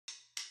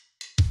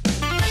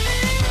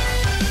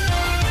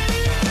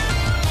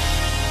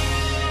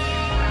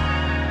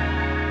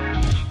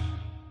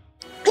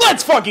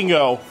Let's fucking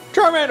go.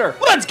 Charmander.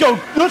 Let's go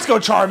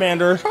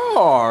Charmander.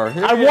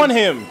 I want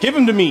him. Give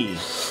him to me.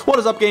 What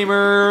is up,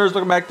 gamers?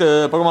 Welcome back to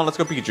Pokemon Let's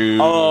Go Pikachu.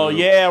 Oh,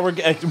 yeah, we're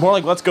more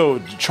like Let's Go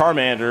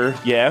Charmander.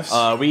 Yes.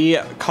 We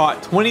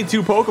caught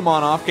 22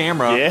 Pokemon off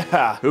camera.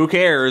 Yeah. Who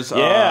cares?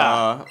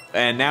 Yeah.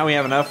 And now we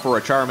have enough for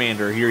a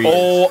Charmander. Here he is.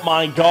 Oh,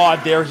 my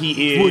God. There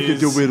he is. Look at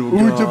the little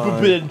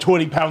guy.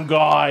 20-pound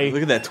guy.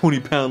 Look at that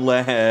 20-pound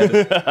lad.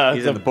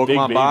 He's in the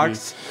Pokemon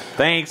box.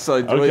 Thanks.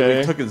 We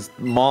took his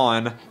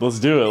Mon. Let's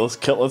do it. Let's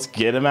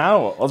get him out.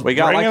 Let's bring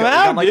him out, we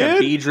got like a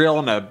Beedrill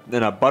and a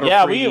Butterfree.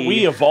 Yeah,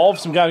 we evolved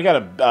some guys. We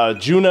got a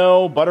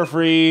Juno,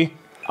 Butterfree,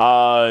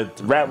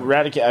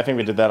 Raticate. I think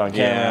we did that on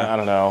camera. Yeah. I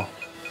don't know.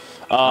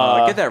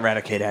 Get that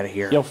Raticate out of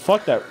here. Yo,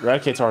 fuck that.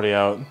 Raticate's already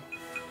out.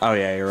 Oh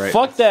yeah, you're right.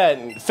 Fuck that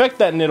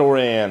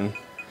Nidoran.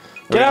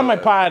 Get out of my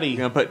potty. You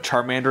gonna put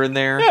Charmander in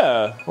there?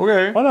 Yeah.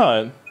 Okay. Why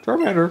not?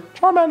 Charmander.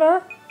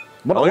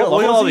 What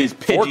look at all these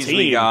Pidgeys 14.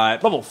 we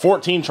got. Level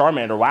 14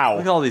 Charmander. Wow.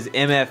 Look at all these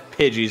MF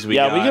Pidgeys we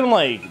got. Yeah, we can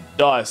like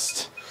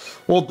dust.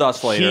 We'll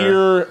dust later.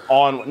 Here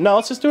on. No,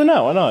 let's just do it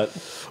now. Why not?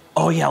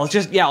 Oh yeah, let's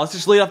just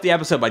lead off the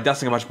episode by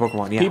dusting a bunch of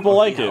Pokemon. Yeah, people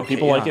like it.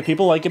 People like it.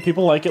 People like it.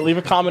 People like it. Leave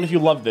a comment if you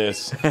love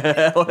this. We're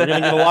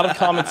gonna get a lot of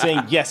comments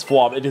saying yes,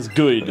 Fwab, it is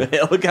good.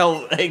 Look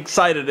how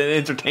excited and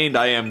entertained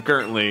I am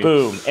currently.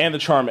 Boom, and the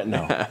Charmander.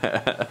 No,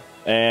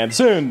 and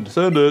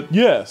send it.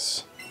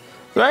 Yes.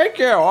 Thank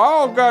you.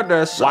 Oh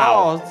goodness.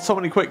 Wow, oh, so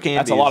many quick candies.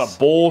 That's a lot of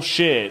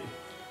bullshit.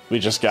 We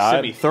just got.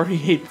 Send me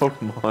 38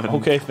 Pokemon.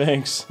 Okay,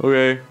 thanks.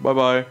 Okay, bye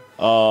bye.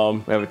 We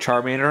have a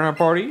Charmander in our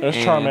party. There's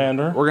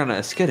Charmander. We're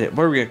gonna skid it.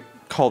 What are we gonna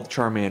call the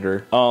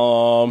Charmander?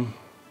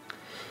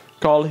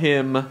 Call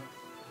him.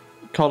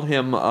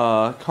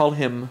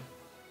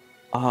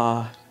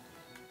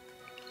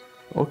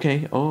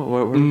 Okay. Oh, what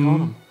are we calling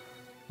him?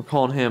 We're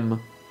calling him.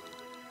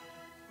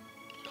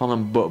 Call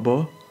him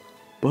Boo.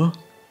 Oh,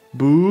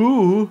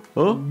 Boo.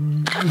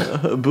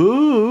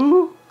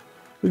 Boo.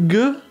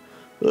 Booga.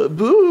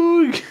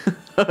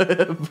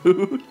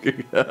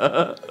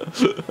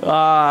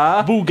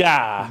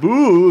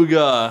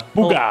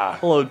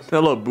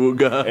 Hello,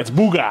 Booga. It's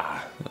Booga.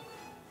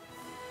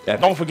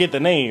 Don't forget the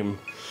name.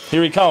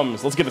 Here he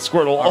comes. Let's get a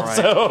Squirtle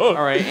also.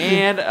 All right,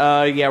 and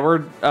yeah,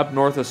 we're up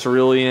north of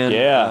Cerulean.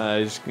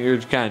 Yeah,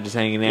 you're kind of just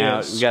hanging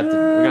out. We got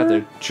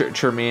the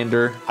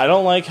Charmander. I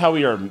don't like how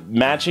we are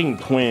matching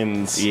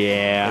twins.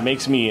 Yeah, it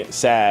makes me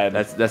sad.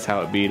 That's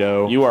how it be,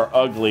 though. You are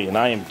ugly and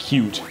I am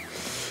cute.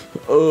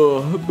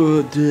 Oh,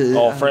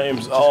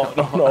 frames. Oh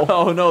no.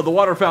 Oh no, the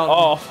water fountain.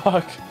 Oh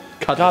fuck.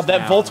 God,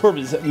 that Voltorb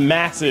is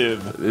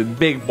massive.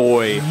 Big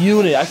boy.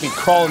 Unit. I could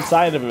crawl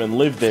inside of him and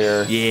live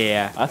there.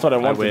 Yeah. That's what I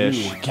want to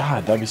do.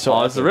 God, that'd be so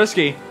awesome. It's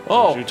risky.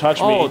 Don't you touch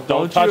me.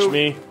 Don't touch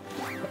me.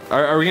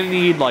 Are we going to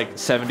need like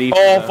 70?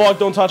 Oh, fuck.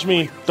 Don't touch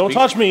me. Don't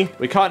touch me.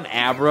 We caught an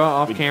Abra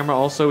off camera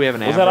also. We have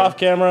an Abra. Was that off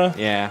camera?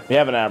 Yeah. We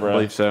have an Abra. I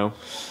believe so.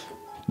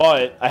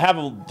 But I have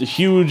a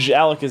huge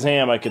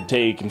Alakazam I could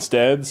take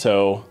instead,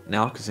 so... An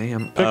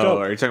Alakazam? Pick up.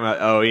 Are you talking about...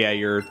 Oh, yeah,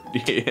 you're...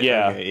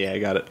 Yeah. Okay, yeah, I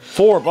got it.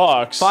 $4.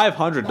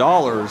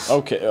 $500.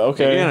 Okay. You're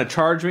going to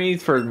charge me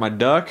for my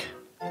duck?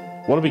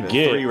 What did we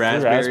get? 3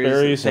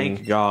 raspberries.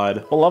 Thank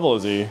God. What level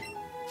is he?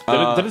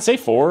 Did it say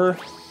 4?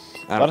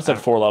 I thought it said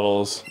 4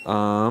 levels.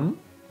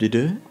 Did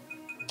it?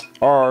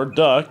 Our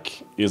duck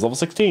is level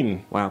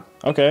 16. Wow.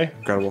 Okay.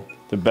 Incredible.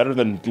 They're better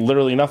than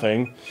literally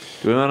nothing.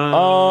 Do we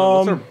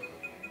want to...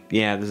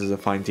 Yeah, this is a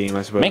fine team,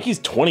 I suppose. Mankey's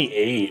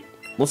 28.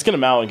 Let's get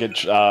him out and get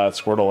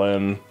Squirtle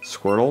in.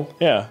 Squirtle?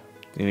 Yeah.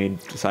 You need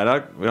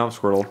Psyduck? We don't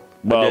have Squirtle.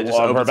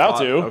 Well, we're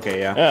about to. Okay,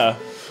 yeah. Yeah.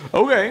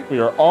 Okay. We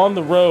are on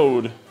the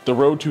road. The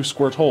road to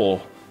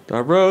Squirtle.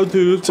 The road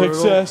to Squirtle.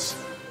 Success.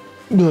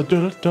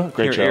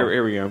 Great show.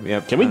 Here we go.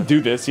 Yep. Can we do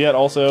this yet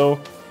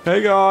also?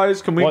 Hey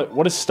guys, can we...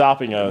 What is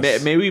stopping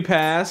us? May we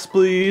pass,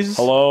 please?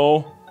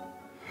 Hello?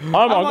 I'm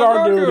on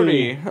guard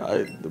duty.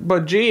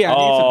 But gee, I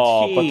need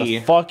some tea. But the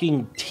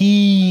fucking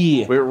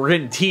tea. We're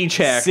getting tea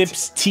checked.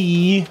 Sips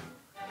tea.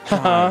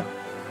 So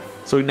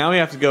now we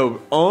have to go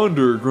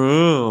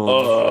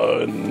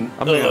underground.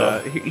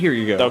 Here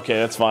you go. Okay,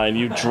 that's fine.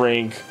 You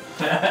drink.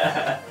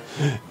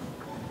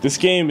 This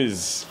game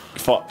is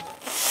fuck.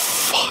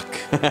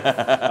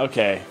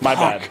 Okay, my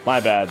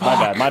bad.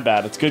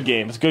 It's a good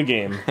game. It's a good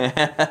game.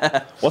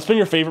 What's been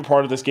your favorite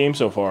part of this game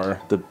so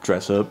far? The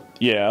dress up.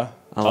 Yeah,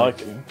 I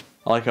like it.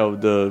 I like how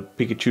the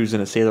Pikachu's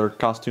in a sailor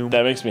costume.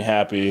 That makes me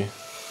happy.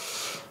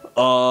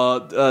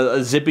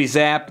 Zippy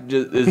Zap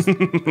is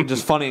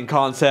just funny in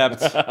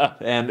concept,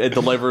 and it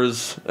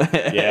delivers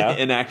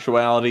in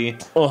actuality.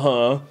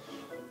 I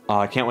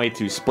can't wait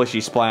to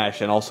Splishy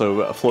Splash and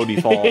also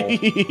Floaty Fall.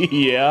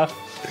 Yeah,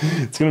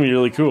 it's gonna be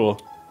really cool.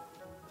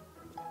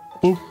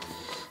 Boop.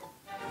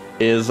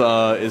 Is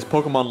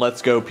Pokemon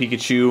Let's Go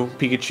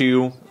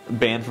Pikachu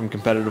banned from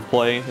competitive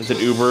play? Is it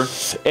Uber?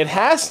 It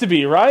has to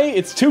be, right?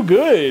 It's too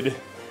good.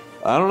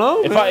 I don't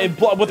know.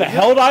 With a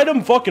held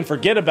item, fucking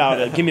forget about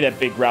it. Give me that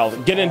big growl.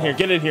 Get in here,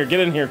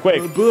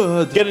 quick.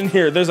 Get in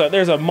here. There's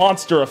a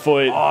monster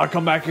afoot. Oh,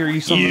 come back here, you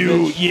son of a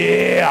bitch.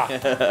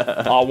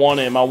 Yeah. I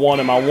want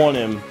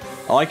him.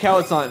 I like how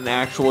it's not an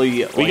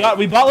actually. Like,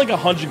 we bought like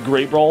 100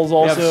 Great Balls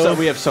also.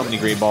 We have so many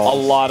Great Balls.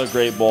 A lot of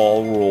Great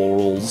Ball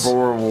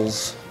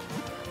rules.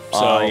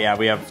 So yeah,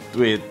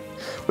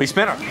 we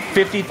spent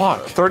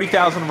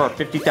 30,000 of our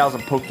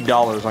 50,000 Poke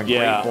Dollars on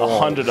Great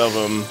Balls. 100 of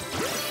them,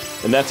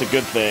 and that's a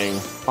good thing.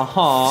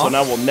 So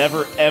now we'll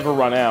never ever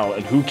run out.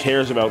 And who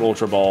cares about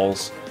Ultra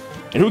Balls?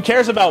 And who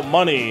cares about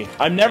money?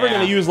 I'm never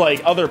gonna use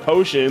like other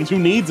potions. Who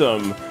needs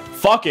them?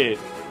 Fuck it.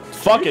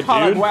 Fuck it,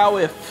 dude. Wow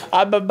if.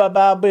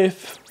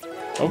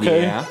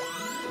 Okay. Yeah.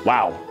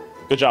 Wow.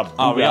 Good job.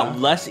 We have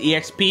less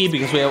EXP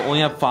because we only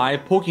have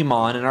 5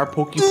 Pokemon in our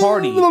Poke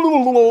Party.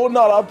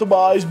 Not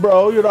optimized,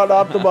 bro. You're not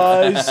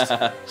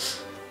optimized.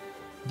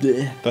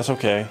 That's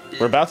okay.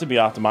 We're about to be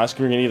optimized because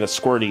we're gonna need a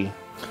Squirty.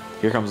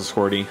 Here comes a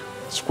Squirty.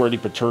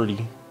 Squirty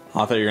Paturdy.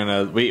 I thought you were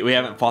gonna. We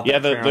haven't fought. Yeah,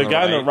 the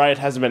guy on the right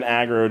hasn't been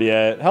aggroed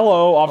yet.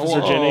 Hello,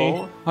 Officer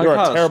Ginny. You're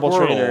a terrible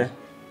trainer.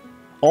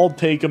 I'll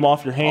take him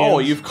off your hands. Oh,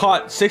 you've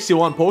caught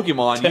 61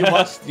 Pokemon.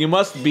 You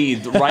must be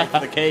right for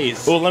the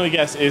case. Well, let me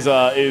guess. Is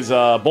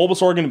Bulbasaur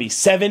going to be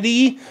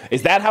 70?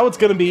 Is that how it's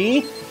going to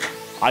be?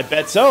 I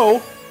bet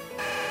so.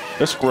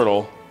 There's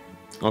Squirtle.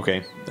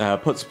 Okay,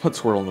 put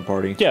Squirtle in the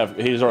party. Yeah,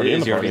 he's already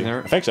in the party.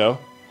 I think so.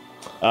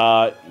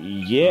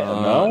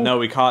 No,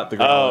 we caught the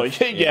girl. Oh,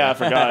 yeah, I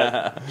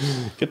forgot.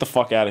 Get the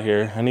fuck out of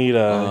here. I need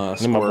my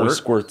boy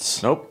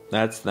Squirts. Nope,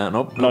 that's not.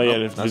 Nope. No, you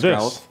have to do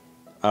this.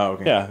 Oh,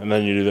 okay. Yeah, and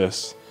then you do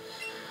this.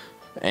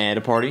 And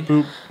a party.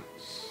 Boop.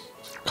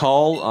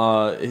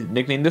 Call,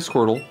 nickname this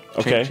Squirtle.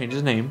 Okay. Change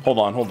his name. Hold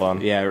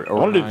on. Yeah, I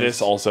want to do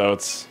this also.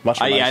 It's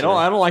much nicer. Yeah, I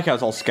don't like how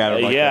it's all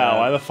scattered like that.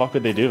 Why the fuck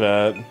would they do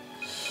that?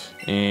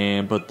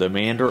 And put the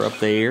Mander up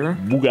there.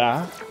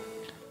 Booga.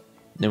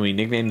 Then we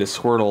nickname this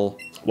Squirtle.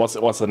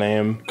 What's the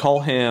name? Call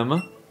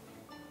him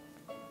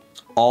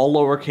all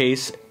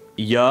lowercase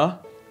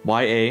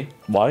Y-A.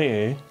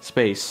 Y-A.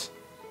 Space.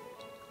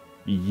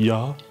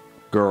 Girl.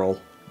 Girl.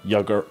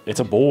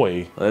 It's a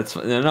boy. That's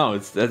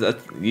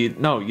you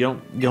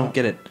don't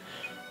get it.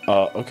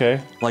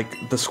 Okay. Like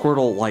the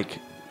Squirtle, like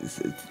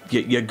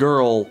your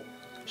girl,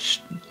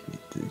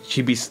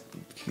 she be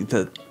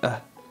the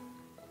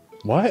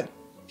what?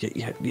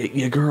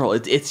 Your girl.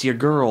 It's your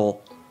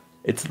girl.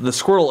 It's the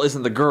Squirtle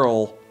isn't the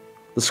girl.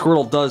 The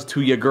Squirtle does to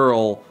your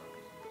girl.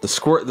 The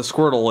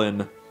Squirtle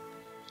in.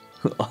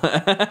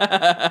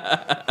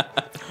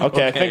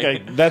 Okay, I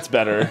think that's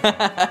better.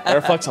 That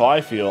reflects how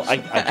I feel. I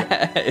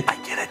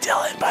get it,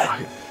 Dillon,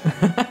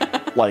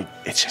 but like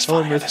it's just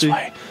funnier this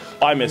way.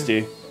 Bye,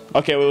 Misty.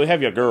 Okay, well we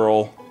have your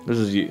girl. This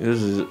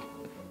is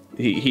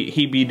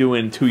he be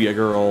doing to your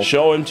girl.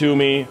 Show him to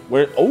me.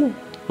 Where? Oh,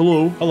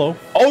 hello.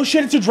 Oh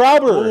shit! It's a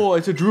Drowber. Oh,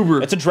 it's a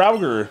Droober. It's a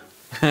Drowger.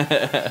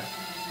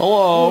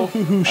 Hello.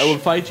 I will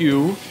fight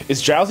you.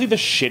 Is Drowsy the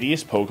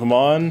shittiest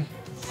Pokemon?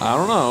 I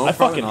don't know. I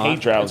fucking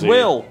hate Drowsy. It's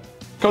Will.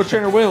 Coach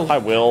Trainer Will. Hi,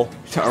 Will.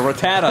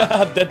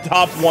 Rattata. The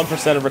top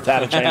 1% of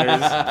Rattata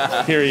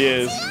trainers. Here he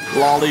is.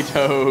 Lolly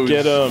Toad.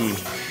 Get him.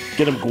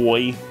 Get him,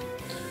 Goy. Do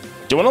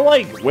you want to,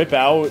 like, whip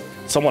out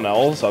someone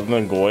else other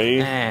than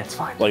Goy? It's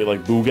fine. Like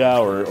Booga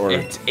or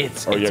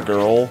your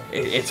girl?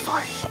 It's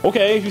fine.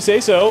 Okay, if you say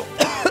so.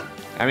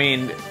 I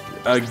mean,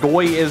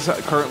 Goy is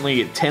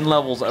currently 10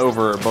 levels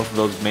over both of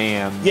those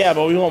mans. Yeah,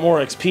 but we want more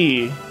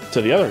XP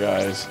to the other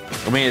guys.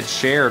 I mean, it's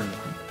shared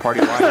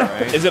party-wide,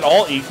 right? Is it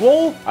all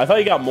equal? I thought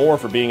you got more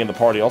for being in the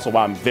party. Also,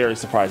 wow, I'm very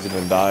surprised you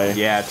didn't die.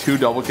 Yeah, 2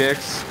 double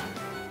kicks.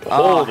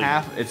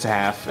 Half. It's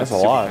half. That's a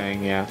lot.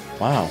 Thing, yeah.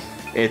 Wow.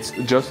 It's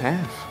just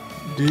half.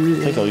 I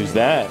think I'll use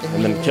that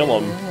and then kill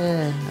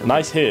him.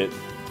 Nice hit.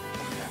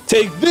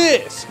 Take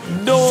this!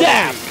 No!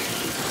 Zap!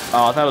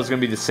 Oh, I thought it was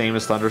going to be the same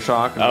as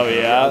Thundershock. Oh,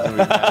 yeah?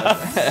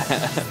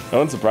 That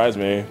wouldn't surprise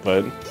me,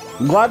 but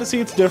I'm glad to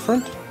see it's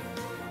different.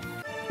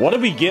 What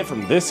did we get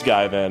from this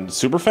guy, then?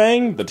 Super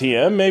Fang? The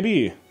TM,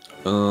 maybe?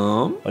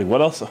 Like, what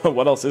else?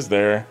 What else is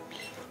there?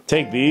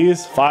 Take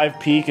these. 5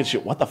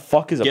 Pikachu. What the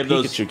fuck is a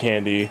Pikachu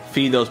candy?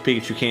 Feed those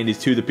Pikachu candies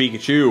to the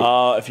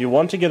Pikachu. If you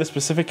want to get a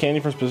specific candy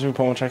for a specific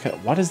Pokemon, check it.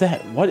 What is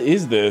that? What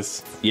is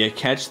this? Yeah,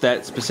 catch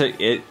that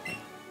specific...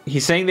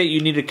 He's saying that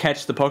you need to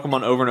catch the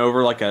Pokemon over and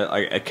over like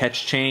a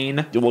catch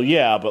chain. Well,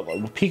 yeah, but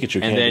like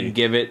Pikachu candy.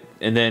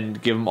 And then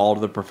give them all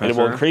to the professor. And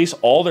it will increase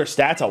all their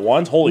stats at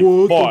once? Holy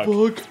fuck.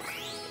 What the fuck?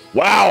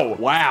 Wow.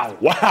 Wow.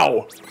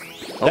 Wow.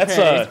 That's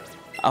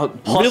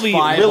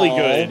really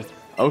good.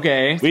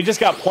 Okay. We just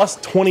got plus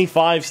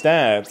 25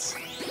 stats.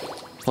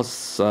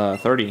 Plus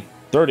 30.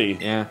 30.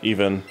 Yeah.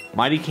 Even.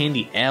 Mighty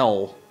Candy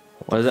L.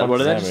 What is that? What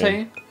did that just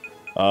say?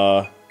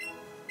 Oh,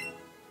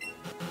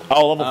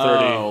 level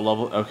 30. Oh,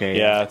 level. Okay.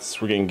 Yeah,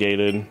 we're getting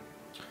gated.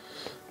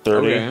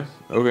 30.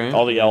 Okay.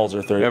 All the L's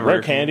are 30.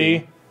 Rare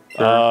candy.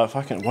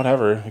 Fucking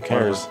whatever. Who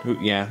cares?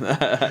 Yeah.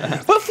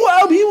 But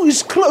he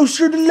was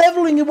closer to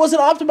leveling. It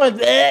wasn't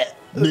optimized.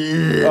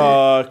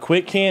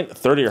 Quick can't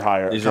 30 or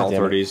higher. These are all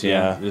 30s.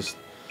 Yeah.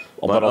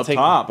 But I'll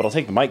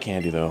take the Mike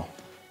candy though.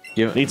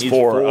 Needs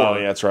 4. Oh,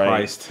 yeah, that's right.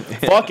 Christ.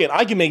 Fuck it.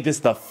 I can make this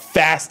the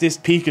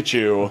fastest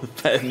Pikachu.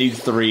 That needs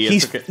 3.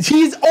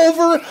 He's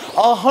over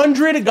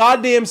 100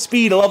 goddamn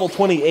speed at level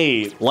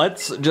 28.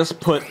 Let's just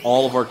put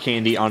all of our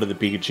candy onto the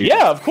Pikachu.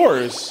 Yeah, of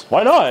course.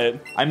 Why not?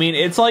 I mean,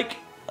 it's like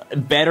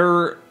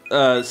better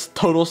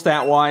total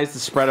stat-wise to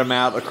spread them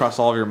out across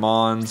all of your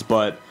Mons,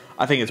 but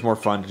I think it's more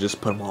fun to just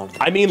put them all on.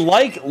 I mean,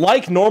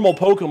 like normal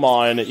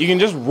Pokemon, you can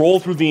just roll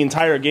through the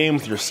entire game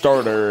with your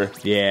starter.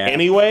 Yeah.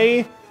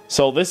 Anyway,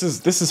 so this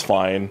is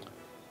fine.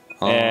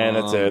 And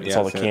that's it. That's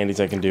all the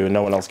candies I can do.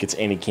 No one else gets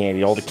any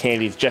candy. All the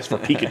candies just for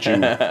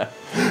Pikachu.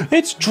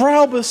 It's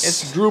Draubus.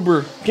 It's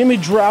Druber. Give me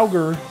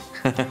Drauger.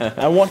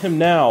 I want him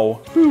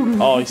now.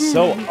 Oh, he's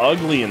so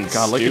ugly and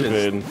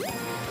stupid.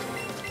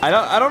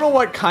 I don't know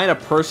what kind of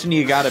person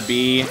you gotta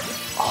be.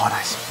 Oh,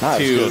 nice.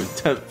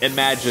 To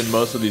imagine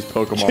most of these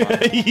Pokemon.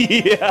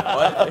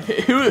 Yeah.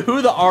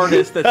 Who the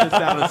artist that sits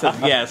down and says,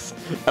 yes,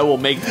 I will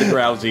make the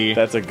Drowsy.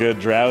 That's a good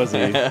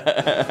Drowsy.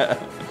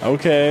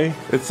 Okay.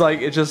 It's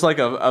just like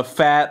a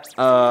fat,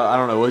 I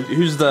don't know,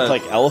 who's the... It's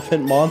like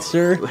elephant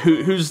monster?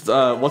 Who's,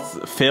 what's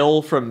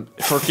Phil from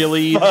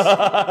Hercules?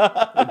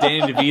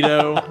 Danny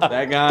DeVito,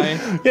 that guy?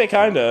 Yeah,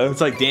 kinda. It's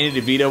like Danny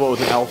DeVito, but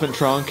with an elephant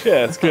trunk.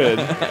 Yeah, it's good.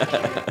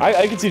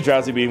 I can see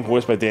Drowsy being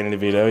voiced by Danny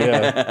DeVito,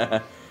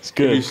 yeah. It's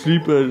good. You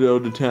sleep all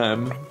the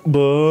time.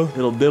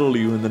 It'll diddle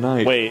you in the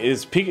night. Wait,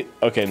 is Pikachu...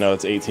 Okay, no,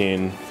 it's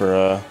 18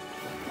 for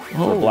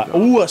black.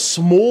 Ooh, a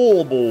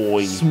small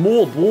boy.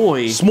 Small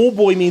boy. Small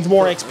boy means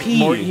more XP.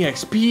 More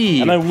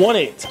EXP. And I want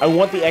it. I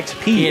want the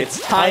XP.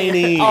 It's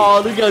tiny.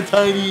 Oh, look how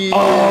tiny.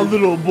 Oh,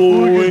 little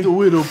boy. Look at the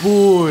little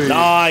boy.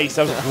 Nice.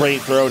 That was a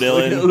great throw,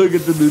 Dillon. Look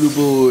at the little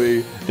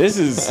boy. This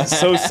is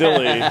so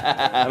silly, and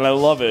I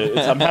love it.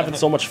 I'm having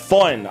so much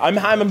fun. I'm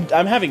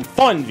having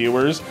fun,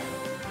 viewers.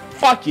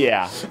 Fuck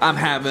yeah. I'm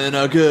having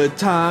a good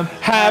time.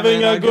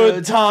 Having a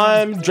good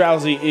time.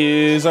 Drowsy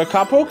is a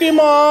cop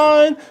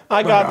Pokemon.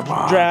 I got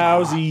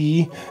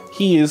Drowsy.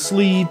 He is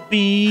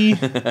sleepy.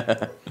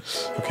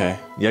 Okay.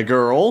 Yeah,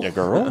 girl. Yeah,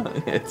 girl?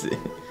 It's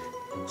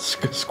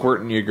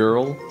squirting your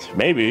girl.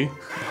 Maybe.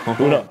 Oh,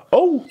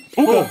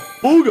 Booga.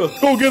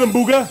 Booga. Go get him,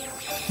 Booga.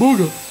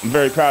 Booga. I'm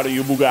very proud of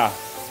you, Booga.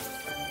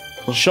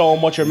 Show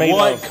them what you're made of.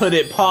 What could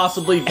it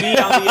possibly be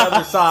on the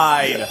other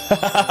side?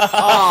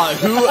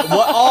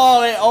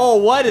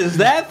 What is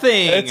that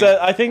thing?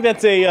 I think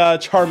that's a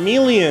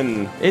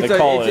Charmeleon. It's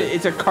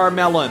a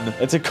Carmelon.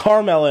 It's a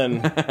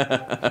Carmelon.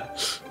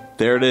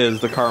 There it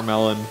is, the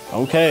Carmelon.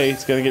 Okay,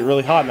 it's gonna get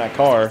really hot in that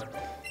car.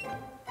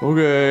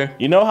 Okay.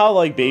 You know how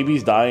like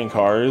babies die in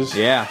cars?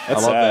 Yeah,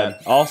 that's I love sad.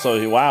 that.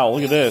 Also, wow,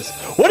 look at this.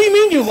 What do you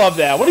mean you love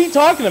that? What are you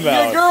talking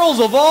about? Your girl's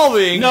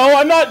evolving. No,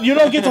 I'm not. You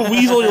don't get to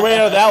weasel your way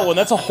out of that one.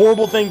 That's a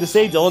horrible thing to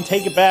say, Dillon.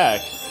 Take it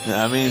back.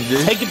 I mean,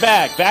 dude. Take it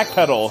back.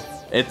 Backpedal.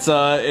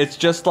 It's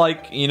just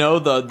like, you know,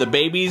 the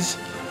babies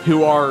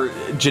who are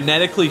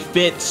genetically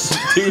fit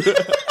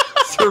to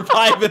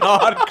survive in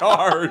hot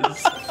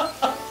cars.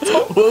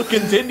 Will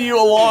continue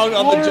along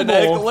on the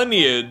genetic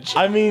lineage.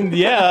 I mean,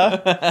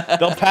 yeah,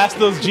 they'll pass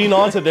those genes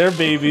on to their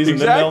babies, and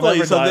then they'll never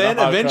die. So then,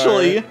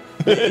 eventually,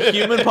 the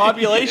human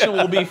population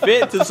will be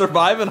fit to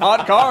survive in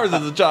hot cars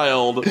as a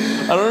child.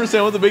 I don't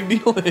understand what the big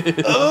deal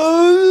is.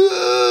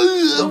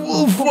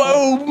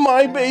 Oh,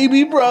 my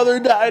baby brother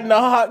died in a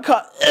hot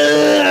car.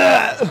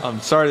 I'm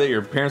sorry that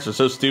your parents are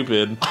so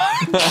stupid.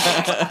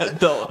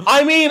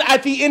 I mean,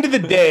 at the end of the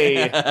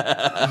day,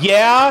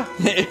 yeah,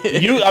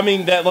 I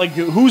mean, that like,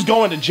 who's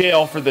going to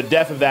jail for the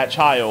death of that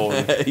child?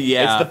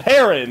 Yeah, it's the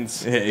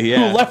parents who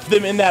left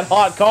them in that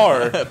hot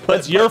car.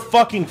 That's your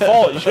fucking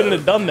fault. You shouldn't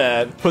have done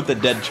that. Put the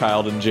dead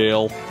child in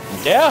jail.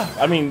 Yeah,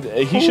 I mean,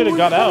 he should have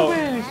got out.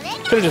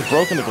 Could have just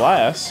broken the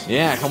glass.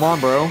 Yeah, come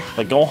on, bro.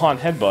 Like Gohan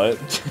headbutt.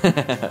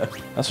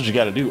 That's what you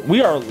got to do.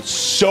 We are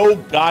so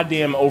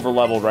goddamn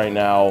over-leveled right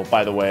now,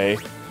 by the way.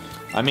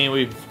 I mean,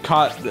 we've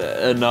caught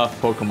enough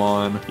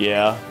Pokemon.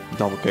 Yeah.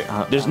 Double kick.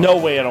 There's no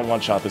way I don't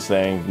one-shot this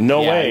thing.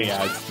 No way.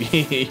 Yeah,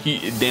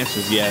 the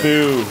answer's yes.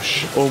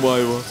 Boosh. Oh my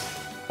god.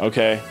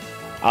 Okay.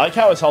 I like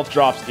how his health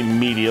drops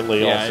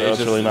immediately. Yeah, also,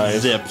 that's really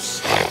nice.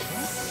 Zips.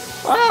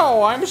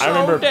 Oh, I'm so I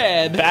remember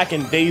dead. Back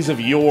in days of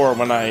yore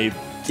when I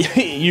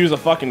use a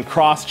fucking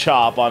cross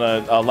chop on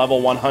a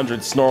level 100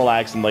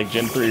 Snorlax in like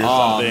Gen 3 or something.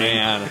 Oh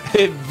man.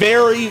 It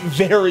very,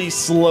 very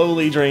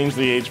slowly drains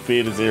the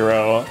HP to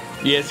 0.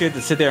 Yeah, so you have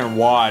to sit there and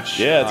watch.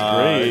 Yeah, it's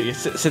great. You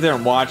sit there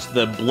and watch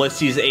the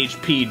Blissey's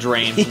HP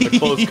drain from the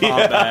close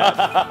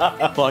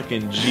combat.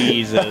 Fucking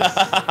Jesus.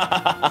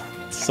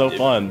 So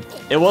fun.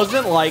 It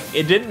wasn't like,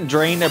 it didn't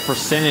drain a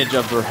percentage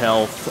of their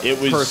health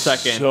per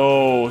second.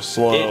 So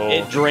slow.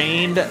 It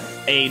drained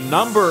a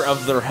number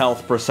of their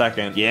health per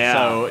second. Yeah.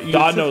 So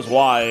God knows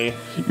why.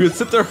 You would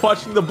sit there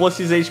watching the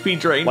Blissey's HP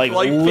drain for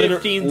like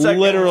 15 seconds.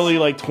 Literally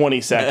like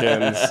 20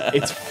 seconds.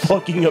 It's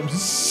fucking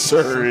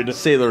absurd.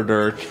 Sailor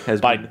Dirk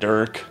has by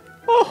Dirk.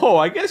 Oh,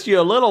 I guess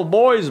you little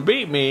boys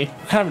beat me.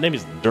 What kind of name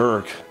is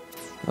Dirk?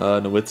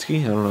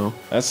 Nowitzki? I don't know.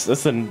 That's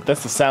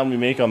the sound we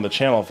make on the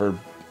channel for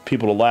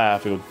people to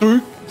laugh. We go,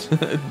 Dirk.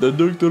 The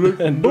Dirk,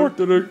 and Dirk,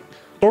 Dirk.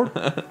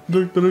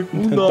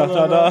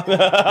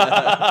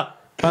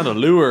 Found a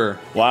lure.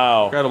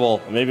 Wow.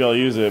 Incredible. Maybe I'll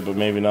use it, but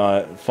maybe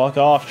not. Fuck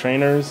off,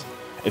 trainers.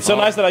 It's so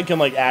nice that I can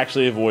like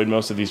actually avoid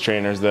most of these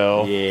trainers,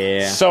 though.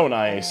 Yeah. So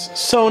nice.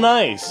 So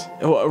nice.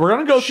 We're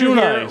gonna go through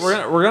here. Nice.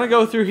 We're gonna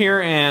go through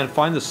here and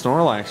find the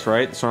Snorlax,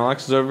 right? The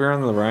Snorlax is over here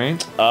on the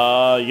right.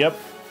 Yep.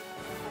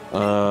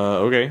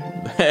 Okay.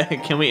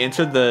 Can we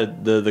enter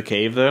the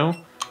cave though?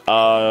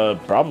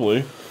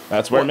 Probably.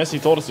 That's where Missy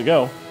told us to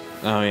go.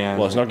 Oh yeah.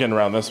 Well, it's not getting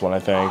around this one, I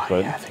think,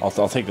 but yeah, I think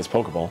I'll take this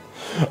Pokeball.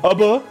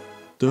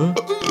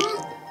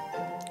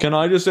 Can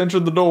I just enter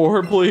the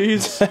door,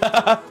 please?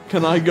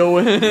 Can I go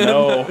in?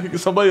 No.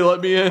 Somebody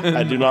let me in.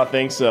 I do not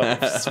think so.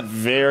 Just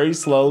very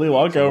slowly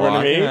walk over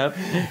to me. Up.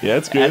 Yeah,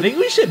 it's good. I think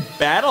we should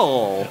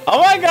battle.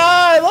 Oh my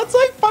god, let's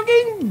like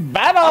fucking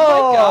battle!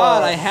 Oh my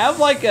god, I have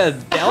like a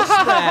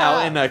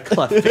Bellsprout and a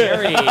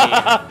Clefairy.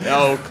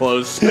 Oh,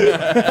 close.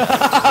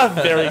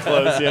 Very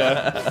close,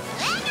 yeah.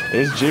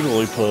 There's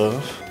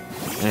Jigglypuff.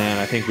 And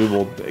I think we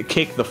will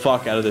kick the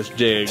fuck out of this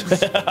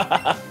Jigs.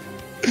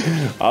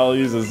 I'll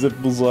use a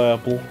Zipple's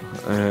apple.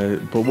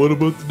 But what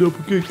about the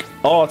double kick?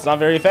 Oh, it's not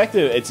very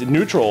effective. It's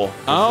neutral. It's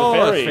oh, the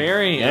fairy. A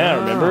fairy. Yeah,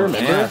 remember?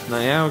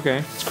 Yeah, okay.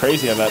 It's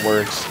crazy how that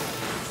works.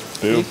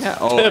 Boop.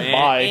 Oh,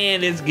 Bye.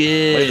 And it's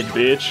good.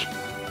 Wait, bitch.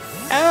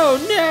 Oh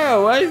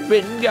no, I've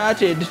been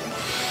gotted.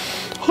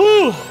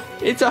 Whew.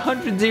 It's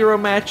 100-0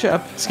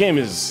 matchup. This game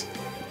is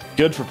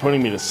good for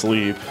putting me to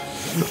sleep.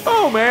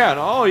 Oh man,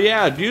 oh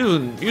yeah,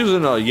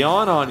 using a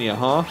yawn on you,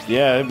 huh?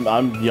 Yeah,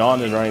 I'm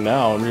yawning right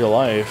now in real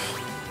life.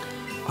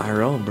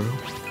 IRL, bro.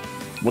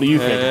 What do you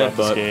think about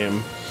this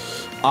game?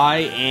 I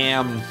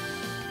am.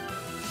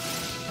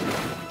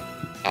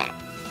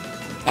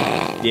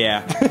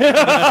 Yeah.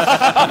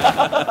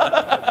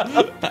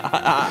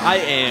 I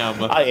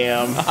am.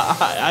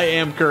 I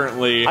am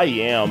currently. I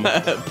am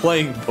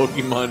playing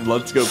Pokemon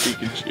Let's Go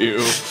Pikachu.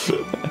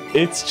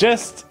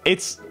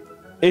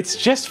 It's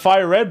just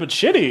Fire Red, but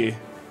shitty.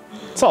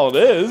 That's all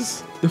it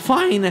is.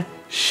 Define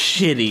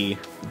shitty.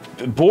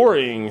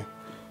 Boring.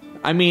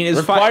 I mean, it's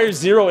requires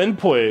zero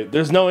input.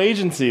 There's no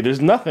agency.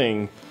 There's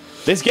nothing.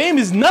 This game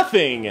is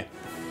nothing.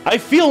 I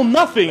feel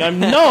nothing. I'm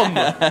numb.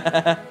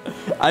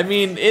 I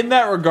mean, in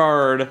that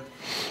regard,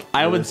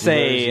 I would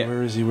say.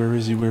 Where is he? Where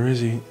is he? Where is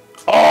he?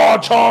 Oh,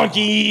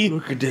 Chonky!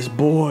 Look at this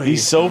boy.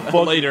 He's so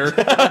fucking. Later.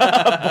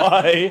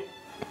 Bye.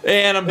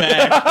 And I'm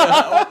back.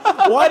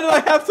 Why did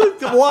I have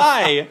to?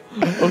 Why?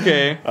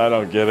 Okay. I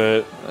don't get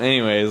it.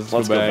 Anyways,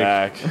 let's go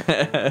back.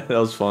 That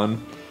was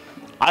fun.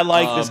 I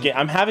like this game.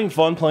 I'm having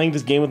fun playing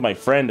this game with my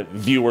friend,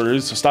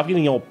 viewers. So stop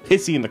getting all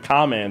pissy in the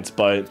comments,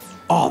 but...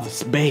 Oh,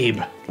 this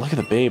babe. Look at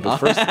the babe. But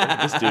first, look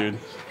at this dude.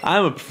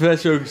 I'm a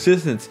professional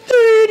assistant.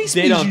 30 species.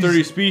 Date on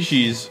 30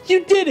 species.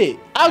 You did it.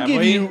 I'll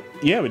give you...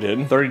 Yeah, we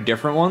did. 30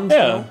 different ones?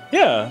 Yeah. Though?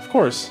 Yeah, of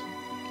course.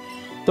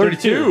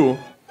 32.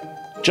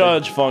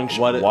 Judge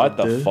function. What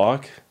the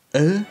fuck?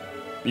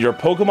 Your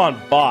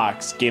Pokemon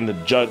box gained the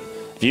judge.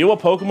 View a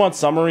Pokemon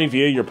summary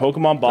via your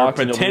Pokemon box.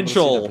 Your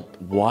potential.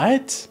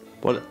 What?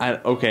 What?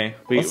 Okay.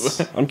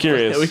 I'm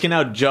curious. We can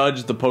now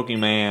judge the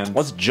Pokemon.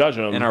 Let's judge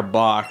them in our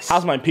box.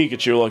 How's my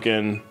Pikachu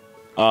looking?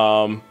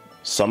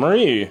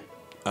 Summary.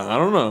 I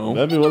don't know.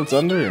 That'd be what it's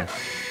under.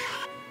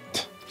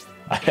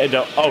 I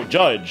don't. Oh,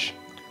 judge.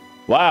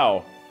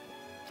 Wow.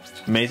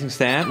 Amazing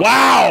stat.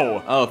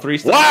 Wow. Oh, 3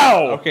 stars.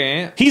 Wow.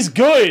 Okay. He's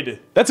good.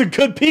 That's a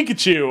good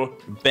Pikachu.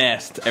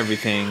 Best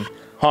everything.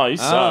 Huh? You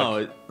suck.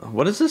 Oh,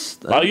 what is this?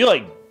 Oh,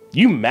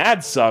 you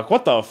mad suck.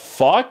 What the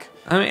fuck?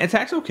 I mean,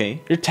 attack's okay.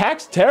 Your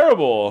attack's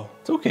terrible.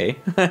 It's okay.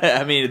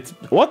 I mean, it's...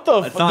 What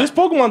the fuck? This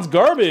Pokemon's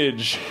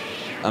garbage.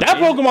 That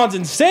Pokemon's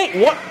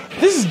insane. What?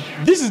 This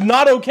is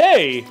not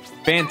okay.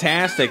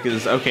 Fantastic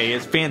is okay.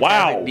 It's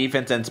fantastic. Wow.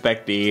 Defense and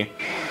Spec D.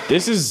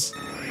 This is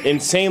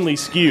insanely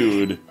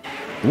skewed.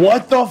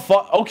 What the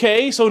fuck?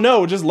 Okay, so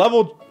no, just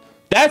level...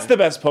 That's the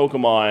best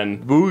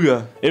Pokemon.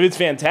 Booyah. If it's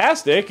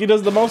fantastic, he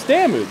does the most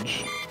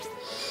damage.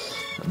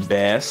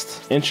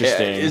 Best.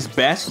 Interesting. Is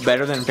best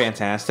better than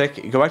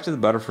fantastic? Go back to the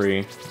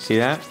Butterfree. See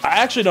that? I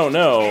actually don't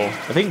know.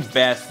 I think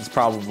best is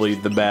probably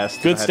the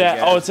best. Good stat.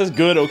 Oh, it says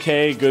good,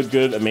 okay,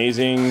 good,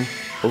 amazing.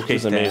 Okay,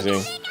 it's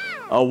amazing.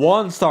 A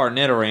 1-star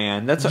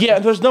Nidoran. That's yeah.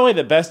 There's no way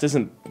that best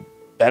isn't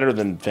better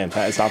than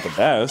fantastic. It's not the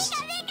best.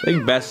 I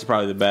think best is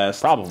probably the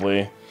best.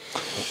 Probably.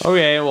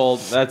 Okay, well,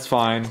 that's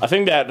fine. I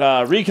think that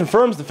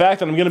reconfirms the fact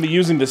that I'm going to be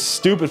using this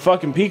stupid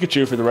fucking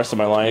Pikachu for the rest of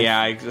my life. Yeah,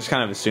 I just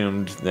kind of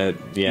assumed that,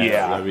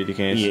 that would be the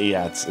case.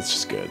 Yeah, it's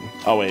just good.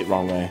 Oh, wait,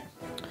 wrong way.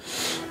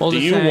 Well, do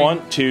you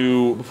want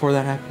to... Before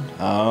that happened?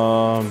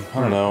 I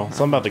don't know.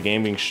 Something about the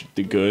game being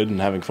good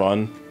and having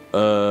fun.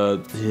 I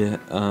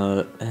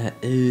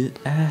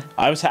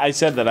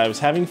said that I was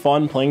having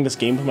fun playing this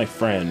game with my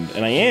friend,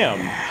 and I am.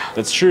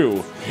 That's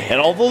true. And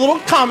all the little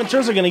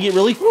commenters are gonna get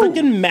really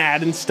freaking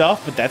mad and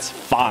stuff, but that's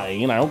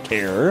fine. I don't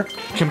care.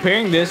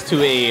 Comparing this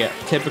to a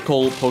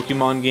typical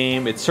Pokemon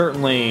game, it's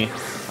certainly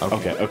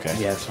okay.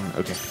 Yeah, it's fine.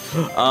 Okay.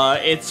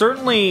 It's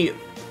certainly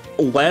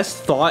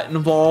less thought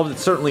involved.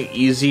 It's certainly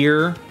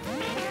easier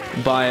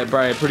by a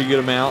pretty good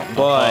amount,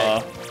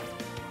 but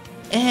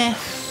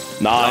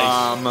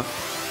Nice.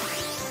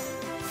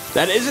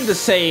 That isn't to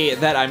say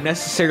that I'm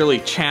necessarily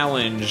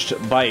challenged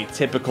by a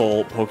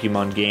typical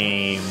Pokemon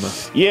game.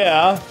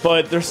 Yeah,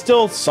 but there's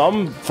still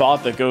some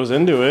thought that goes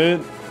into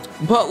it.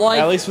 But like,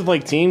 at least with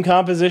like team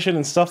composition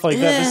and stuff like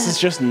that, this is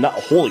just not.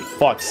 Holy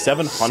fuck,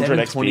 700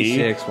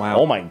 XP. Wow.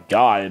 Oh my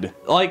god.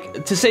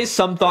 Like, to say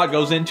some thought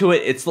goes into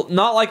it, it's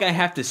not like I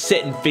have to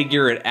sit and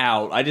figure it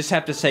out. I just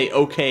have to say,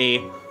 okay,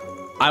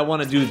 I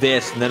want to do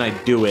this, and then I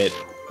do it.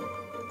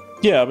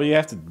 Yeah, but you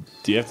have to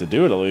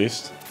do it at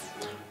least.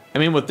 I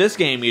mean, with this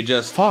game, you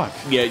just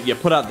you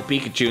put out the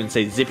Pikachu and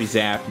say zippy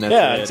zap, and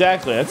that's it.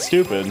 Exactly. That's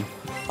stupid.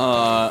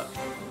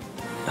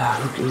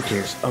 Who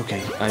cares?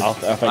 Okay,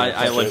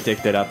 I lip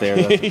dicked it out there.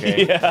 That's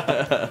okay.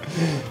 Yeah.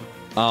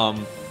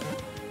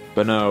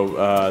 But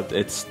no,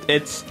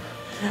 it's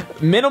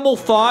minimal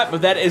thought,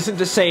 but that isn't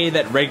to say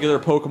that regular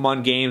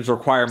Pokemon games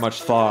require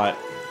much thought.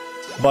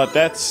 But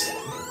that's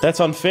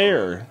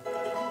unfair.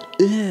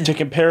 To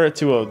compare it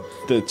to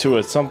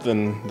a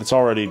something that's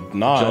already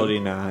not. Agility,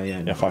 nah,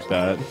 yeah, fuck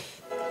that.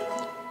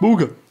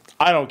 Booga.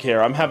 I don't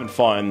care. I'm having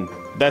fun.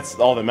 That's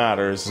all that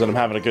matters. Is that I'm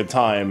having a good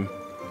time.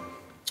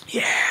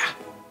 Yeah.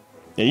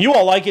 Yeah, you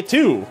all like it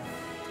too.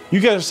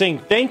 You guys are saying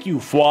thank you,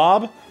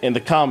 Fwab. In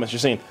the comments, you're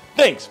saying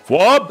thanks,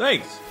 Fwab.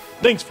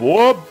 Thanks,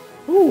 Fwab.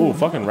 Ooh,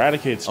 fucking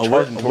Raticate's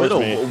charging towards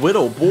me. A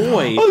little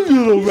boy. A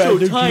little Raticate.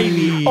 So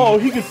tiny. Oh,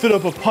 he could fit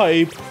up a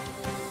pipe.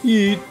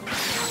 Yeet.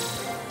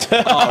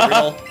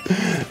 Oh,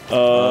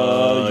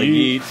 real?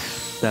 Yeet.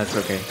 That's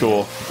okay.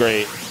 Cool.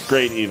 Great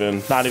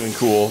even. Not even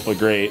cool, but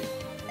great.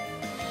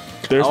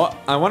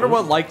 I wonder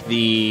what, like,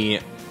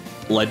 the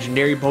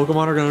legendary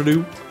Pokemon are gonna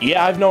do.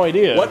 Yeah, I have no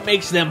idea. What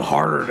makes them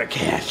harder to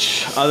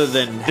catch, other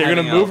than they're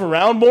gonna move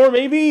around more?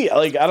 Maybe.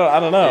 Like I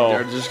don't know.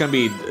 They're just gonna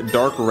be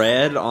dark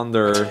red on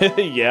their.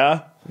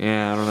 Yeah.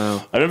 Yeah, I don't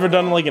know. I've never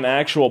done like an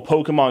actual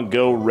Pokemon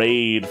Go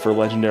raid for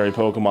legendary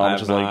Pokemon,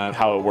 which is like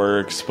how it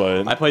works.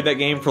 But I played that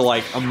game for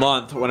like a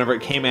month whenever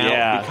it came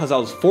out because I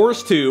was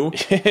forced to.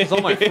 Because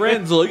all my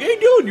friends were like, "Hey,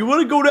 dude, you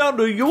want to go down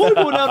to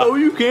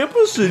OU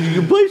campus and you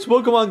can play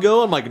Pokemon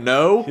Go?" I'm like,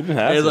 "No." You didn't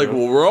have and he's to. like,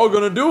 "Well, we're all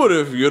gonna do it.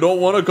 If you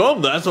don't want to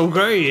come, that's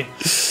okay."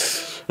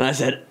 And I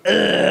said,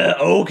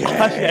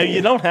 "Okay."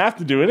 You don't have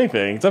to do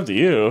anything. It's up to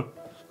you.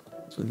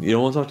 You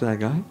don't want to talk to that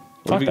guy?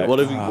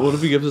 What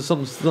if he gives us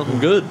something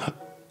good?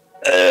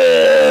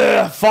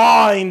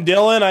 Fine,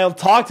 Dillon. I'll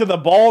talk to the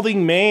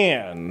balding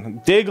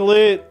man.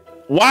 Diglett.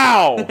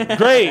 Wow.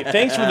 Great.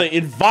 Thanks for the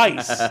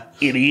advice,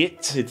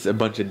 idiot. It's a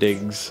bunch of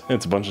digs.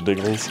 It's a bunch of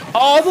Diggles.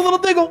 Oh, it's a little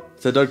Diggle.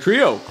 It's a Doug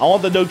Trio. I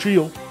want the Doug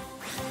Trio.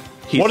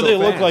 What do they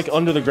look fast. like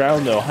under the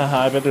ground, though?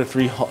 Haha, I bet they're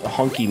three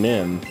hunky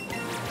men.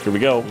 Here we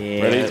go.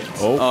 Yeah. Ready?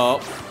 Oh.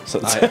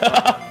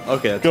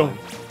 Okay, go.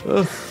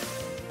 Fine.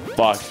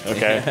 Fuck.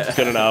 Okay. It's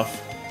good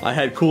enough. I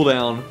had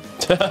cooldown.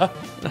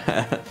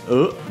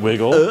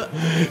 Wiggle.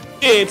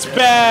 It's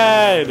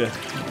bad.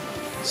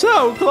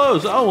 So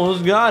close. I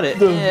almost got it.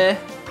 Yeah.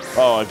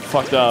 Oh, I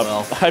fucked up.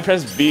 Well. I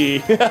pressed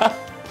B.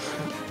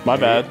 My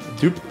bad.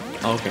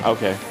 Okay.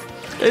 Okay.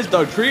 This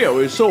Doug Trio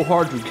is so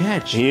hard to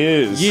catch. He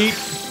is.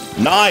 Yeet.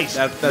 Nice.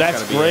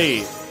 That's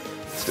great.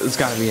 It's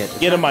gotta be it.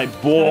 Get in my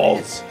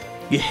balls.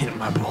 Get in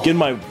my ball. Get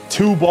my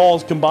two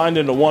balls combined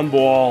into one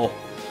ball.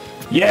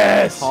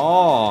 Yes.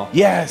 Oh.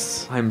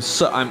 Yes. I'm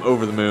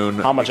over the moon.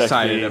 How much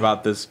excited XP?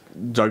 about this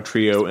Doug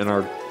Trio in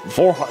our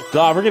 400.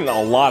 God, we're getting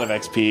a lot of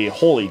XP.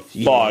 Holy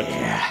fuck.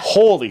 Yeah.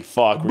 Holy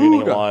fuck. We're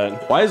getting a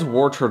lot. Why is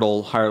War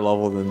Turtle higher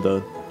level than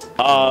the?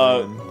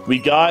 We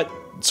got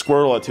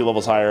Squirtle at 2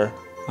 levels higher.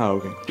 Oh,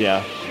 okay.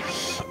 Yeah.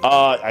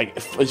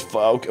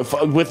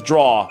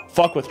 Withdraw.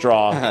 Fuck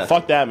withdraw.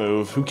 Fuck that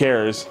move. Who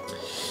cares?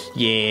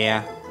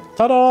 Yeah.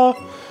 Ta-da!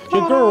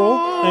 Your girl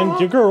and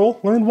your girl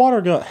learned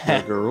water gun.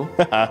 Hey, girl.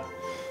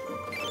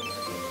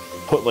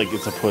 Put like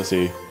it's a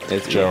pussy.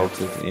 It's joke.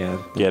 Yeah.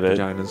 Get it?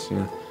 Vaginas.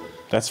 Yeah.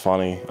 That's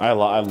funny. I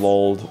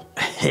lolled.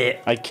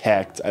 I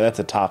kecked. That's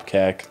a top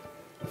keck.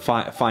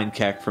 Fine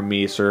keck from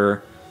me,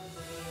 sir.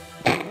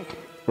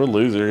 We're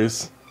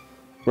losers.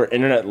 We're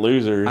internet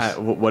losers.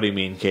 What do you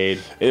mean,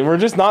 Cade? We're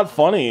just not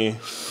funny.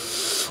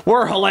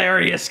 We're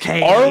hilarious,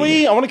 Cade. Are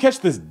we? I want to catch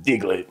this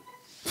Diglett.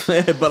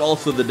 But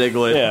also the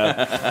Diglett.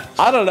 Yeah.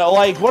 I don't know.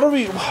 Like, what are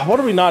we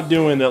not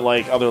doing that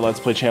like other Let's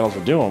Play channels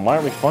are doing? Why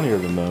aren't we funnier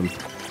than them?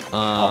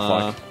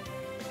 Oh, fuck.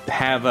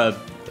 Have a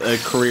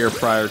career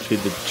prior to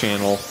the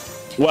channel.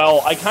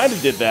 Well, I kind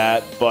of did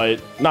that, but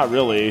not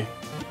really.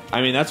 I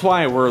mean, that's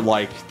why we're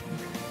like,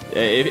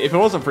 if it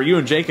wasn't for you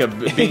and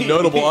Jacob being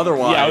notable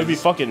otherwise, yeah, I would be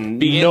fucking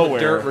be nowhere. in the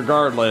dirt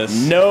regardless.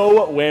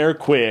 Nowhere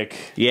quick.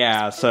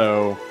 Yeah,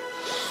 so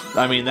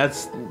I mean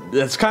that's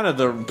kind of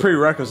the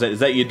prerequisite is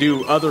that you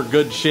do other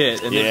good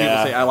shit, and then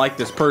people say I like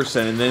this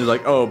person, and then it's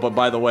like, oh, but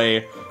by the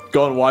way,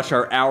 go and watch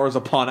our hours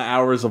upon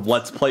hours of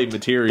Let's Play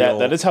material.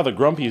 That is how the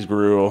Grumpies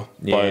grew,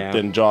 yeah. But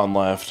then John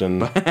left,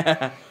 and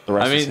the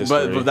rest is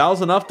history. but that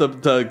was enough to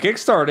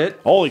kickstart it.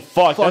 Holy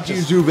fuck! Fuck you,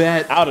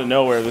 Zubat! Out of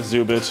nowhere, this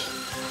Zubat.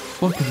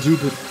 Fucking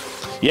Zubat.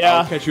 Yeah.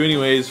 I'll catch you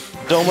anyways.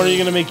 Dylan, when are you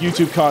gonna make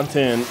YouTube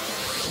content?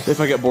 If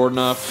I get bored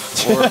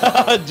enough.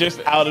 Or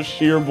Just out of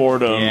sheer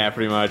boredom. yeah,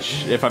 pretty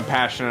much. If I'm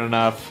passionate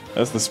enough.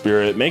 That's the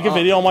spirit. Make a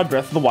video on my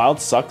Breath of the Wild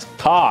sucks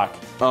cock.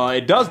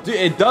 It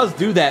does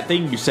do that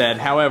thing you said.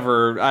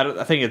 However,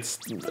 I think it's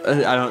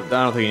I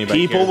don't think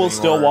anybody People will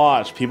still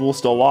watch. People will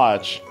still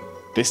watch.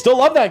 They still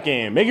love that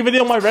game. Make a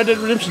video on my Red Dead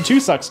Redemption 2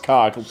 sucks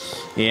cock.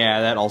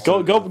 Yeah, that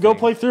also. Go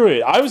play through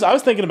it. I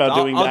was thinking about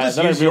doing that. I'll just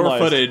then use your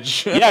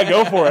footage. Yeah,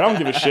 go for it. I don't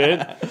give a shit.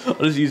 I'll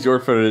just use your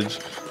footage.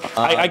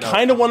 I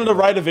kind of wanted to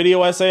write a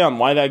video essay on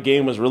why that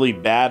game was really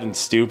bad and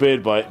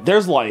stupid, but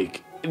that's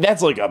like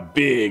a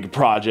big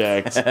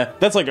project.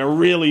 That's like a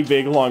really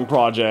big, long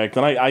project,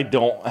 and I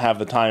don't have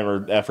the time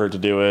or effort to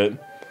do it.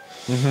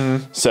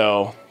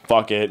 So,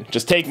 fuck it.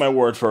 Just take my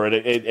word for it.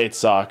 It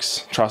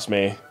sucks. Trust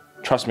me.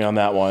 Trust me on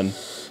that one.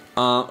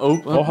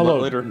 Hello.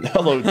 Later.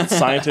 Hello,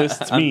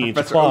 scientist. It's me,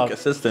 Professor Oak,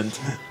 assistant.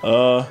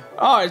 Oh,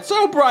 it's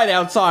so bright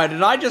outside,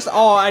 and I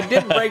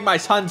didn't bring my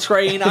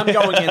sunscreen. I'm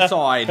going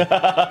inside.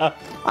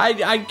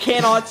 I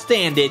cannot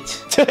stand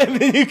it. and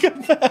then you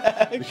come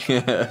back.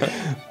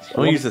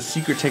 We'll use a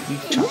secret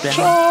technique. Chop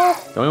down.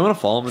 Don't we want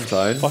to follow him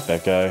inside? Fuck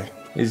that guy.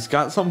 He's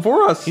got something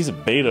for us. He's a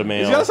beta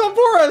male. He's got something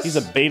for us. He's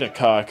a beta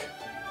cuck.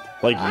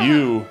 Like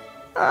you.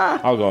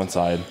 I'll go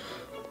inside.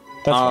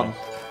 That's fine.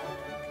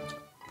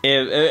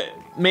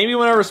 Maybe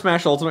whenever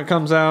Smash Ultimate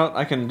comes out,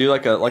 I can do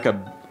like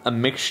a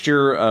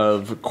mixture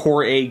of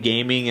Core A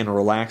Gaming and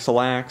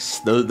Relax-A-Lax.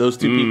 Those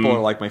two people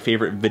are like my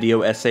favorite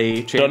video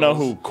essay channels. Don't know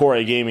who Core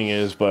A Gaming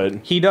is,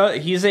 but he's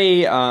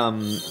a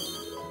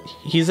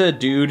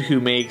dude who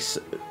makes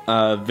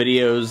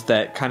videos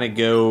that kind of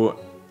go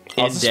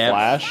in depth.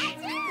 Flash.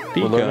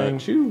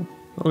 Pikachu.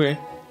 Okay.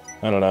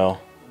 I don't know.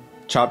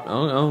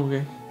 Oh,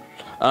 okay.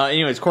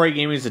 Anyways, Core A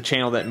Gaming is a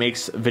channel that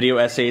makes video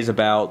essays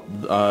about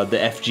the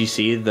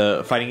FGC,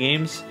 the fighting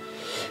games.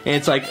 And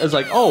it's like,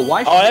 oh,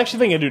 why? I actually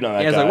think I do know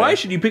that. Yeah, it's guy. like, why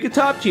should you pick a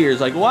top tier? It's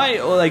like,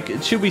 why?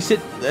 Like, should we sit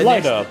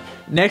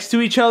next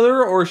to each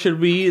other, or should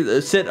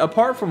we sit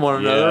apart from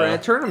one another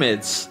at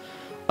tournaments?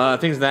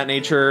 Things of that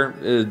nature.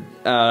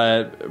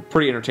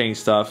 Pretty entertaining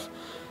stuff.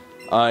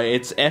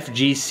 It's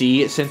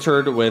FGC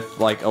centered with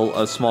like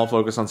a small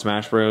focus on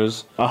Smash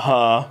Bros.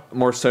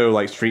 More so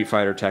like Street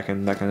Fighter,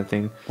 Tekken, that kind of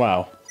thing.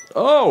 Wow.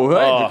 Oh,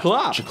 hey,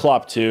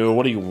 Chiclop 2.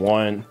 What do you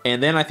want?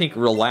 And then I think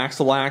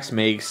Relax-A-Lax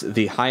makes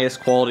the highest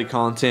quality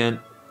content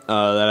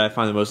that I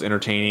find the most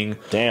entertaining.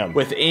 Damn.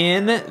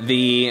 Within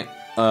the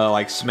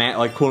like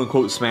quote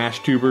unquote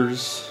Smash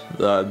tubers,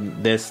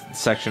 this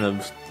section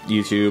of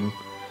YouTube,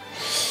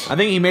 I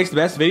think he makes the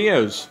best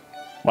videos.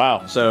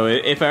 Wow. So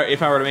if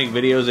I were to make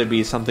videos, it'd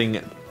be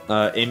something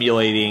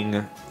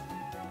emulating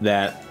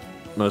that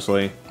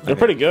mostly. They're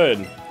pretty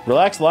good.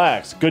 Relax,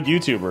 good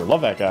YouTuber. Love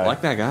that guy. I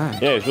like that guy.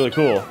 Yeah, he's really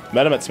cool.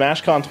 Met him at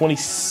SmashCon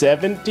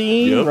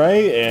 2017,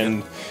 right?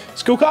 And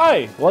he's a cool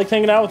guy. I like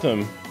hanging out with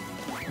him.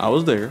 I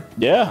was there.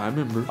 Yeah. I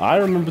remember. I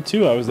remember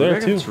too. I was there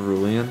too.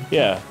 Cerulean.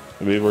 Yeah.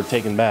 We were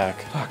taken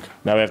back. Fuck.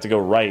 Now we have to go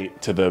right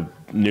to the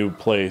new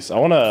place. I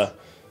want to...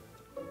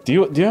 Do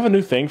you have a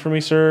new thing for me,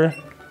 sir?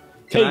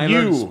 Can I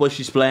learn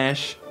Splishy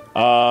Splash?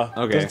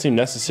 Okay. Doesn't seem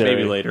necessary.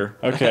 Maybe later.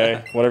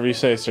 Okay, whatever you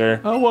say,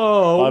 sir. Oh,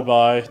 whoa.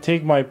 Bye-bye.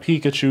 Take my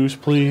Pikachus,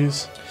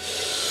 please.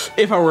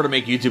 If I were to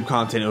make YouTube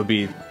content, it would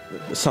be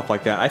stuff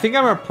like that. I think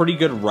I'm a pretty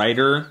good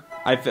writer.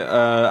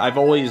 I've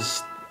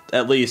always,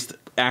 at least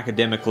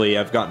academically,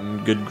 I've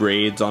gotten good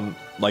grades on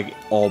like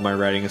all my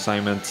writing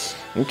assignments.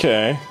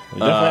 Okay. You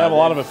definitely have a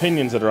lot of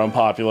opinions that are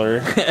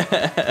unpopular.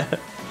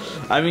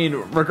 I mean,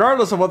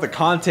 regardless of what the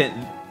content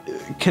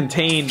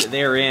contained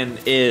therein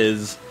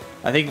is,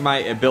 I think my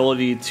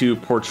ability to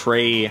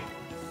portray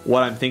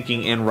what I'm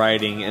thinking in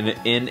writing and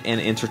in an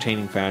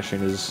entertaining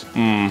fashion is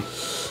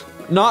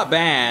not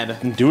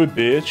bad. Do it,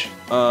 bitch.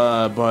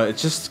 But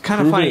it's just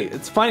kind of finding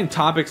it's finding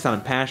topics that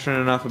I'm passionate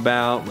enough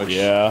about. Which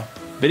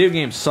video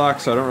games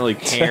suck, so I don't really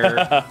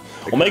care.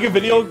 We'll make a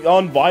video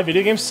on why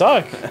video games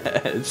suck.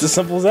 It's as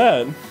simple as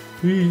that.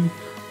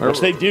 Which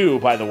they do,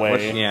 by the way.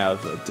 Where you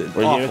have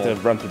to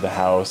run through the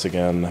house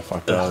again. I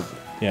fucked up.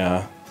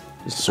 Yeah.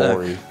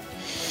 Sorry.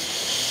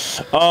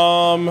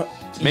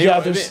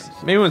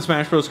 Maybe when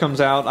Smash Bros comes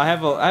out, I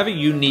have a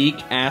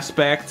unique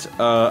aspect.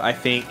 I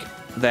think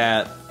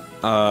that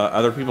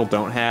other people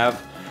don't have,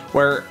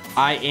 where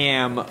I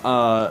am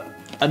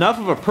enough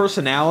of a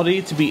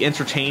personality to be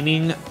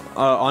entertaining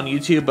on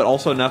YouTube, but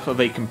also enough of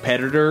a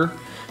competitor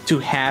to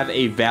have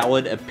a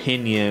valid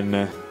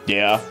opinion.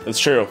 Yeah, that's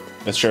true.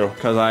 That's true.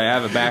 Because I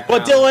have a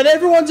background. But Dillon,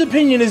 everyone's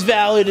opinion is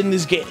valid in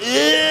this game.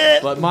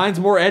 But mine's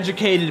more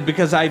educated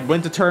because I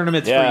went to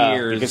tournaments for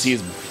years. Because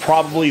he's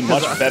probably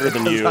much better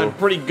than you. I'm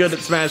pretty good at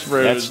Smash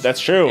Bros.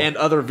 That's true. And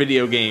other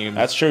video games.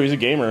 That's true. He's a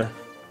gamer.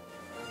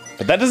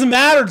 But that doesn't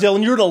matter,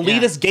 Dillon. You're an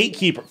elitist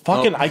gatekeeper.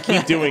 Fucking, I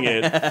keep doing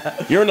it.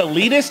 You're an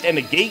elitist and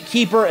a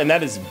gatekeeper, and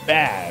that is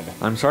bad.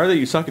 I'm sorry that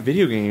you suck at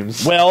video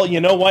games. Well, you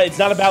know what? It's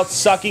not about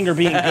sucking or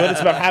being good.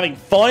 It's about having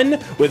fun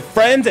with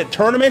friends at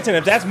tournaments, and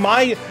if that's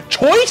my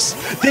choice,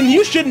 then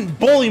you shouldn't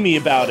bully me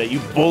about it, you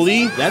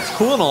bully. That's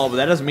cool and all, but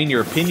that doesn't mean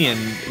your opinion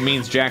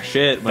means jack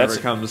shit whenever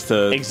it comes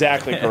to...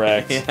 Exactly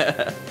correct.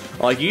 Yeah.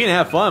 Like, you can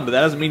have fun, but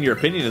that doesn't mean your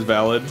opinion is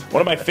valid. One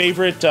of my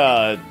favorite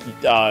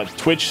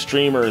Twitch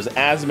streamers,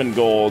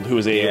 Asmongold, who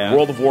is a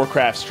World of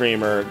Warcraft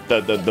streamer,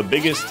 the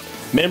biggest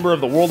member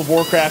of the World of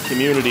Warcraft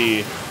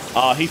community,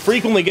 he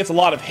frequently gets a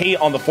lot of hate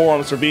on the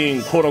forums for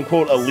being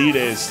quote-unquote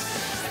elitist.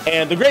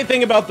 And the great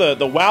thing about the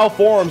WoW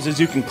forums is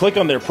you can click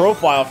on their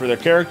profile for their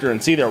character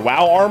and see their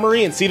WoW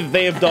armory and see that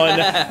they have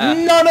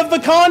done none of the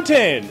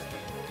content.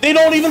 They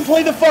don't even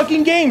play the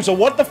fucking game, so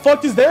what the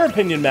fuck does their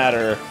opinion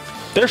matter?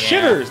 They're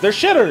shitters. They're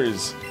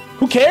shitters.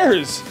 Who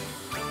cares?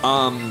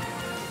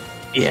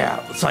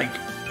 Yeah, it's like,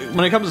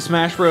 when it comes to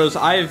Smash Bros,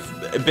 I've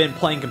been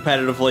playing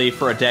competitively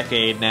for a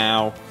decade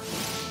now.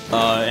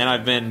 And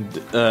I've been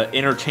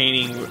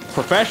entertaining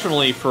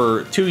professionally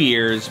for 2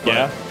 years,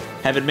 but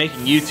have been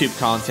making YouTube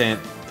content.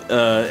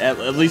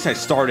 At least I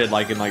started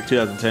like in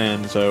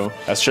 2010, so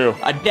that's true.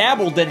 I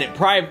dabbled in it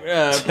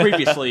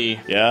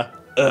previously. Yeah.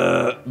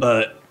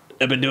 But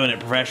I've been doing it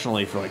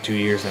professionally for like 2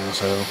 years now,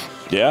 so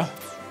yeah.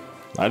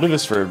 I do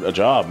this for a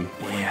job.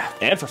 Yeah.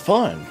 And for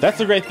fun. That's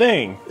the great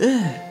thing.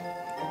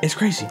 It's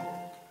crazy.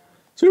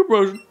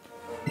 Super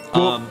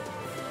Cool.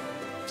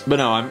 But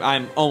no,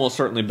 I'm almost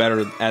certainly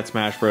better at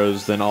Smash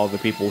Bros. Than all the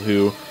people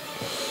who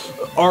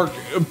are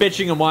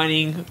bitching and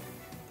whining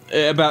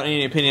about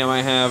any opinion I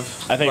might have.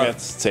 I think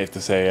that's safe to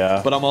say,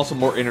 yeah. But I'm also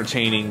more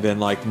entertaining than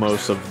like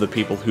most of the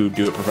people who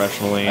do it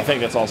professionally. I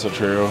think that's also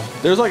true.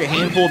 There's like a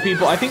handful of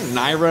people. I think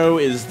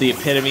Nairo is the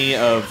epitome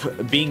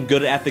of being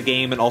good at the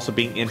game and also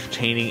being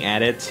entertaining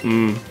at it.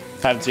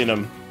 Haven't seen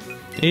him.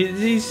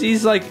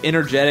 He's like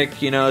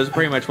energetic, you know, is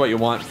pretty much what you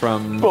want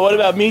from... But what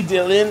about me,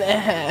 Dillon?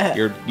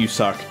 You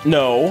suck.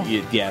 No.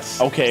 Yes.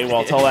 Okay, well,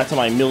 I'll tell that to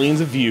my millions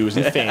of views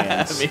and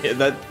fans. I mean,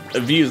 that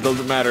views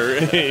doesn't matter.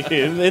 What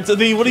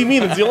do you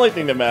mean? It's the only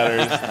thing that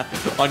matters.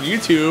 On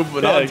YouTube,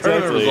 but not on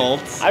tournament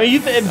results. I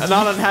mean,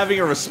 not on having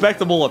a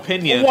respectable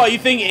opinion. What, you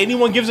think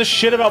anyone gives a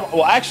shit about...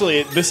 Well,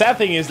 actually, the sad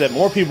thing is that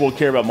more people would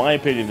care about my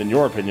opinion than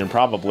your opinion,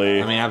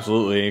 probably. I mean,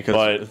 absolutely,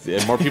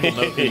 because more people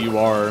know who you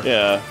are.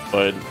 Yeah,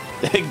 but...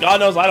 God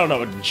knows I don't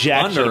know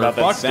jack shit about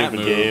that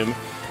stupid game.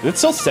 It's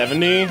still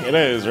 70? It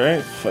is,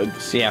 right?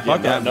 Yeah,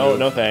 fuck that.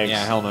 No thanks.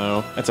 Yeah, hell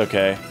no. That's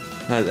okay.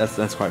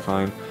 That's quite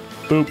fine.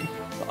 Boop.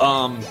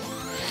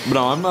 But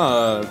no, I'm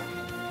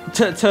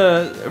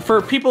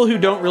for people who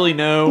don't really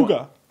know,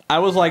 Ooga. I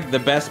was like the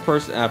best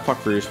person. Fuck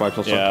for your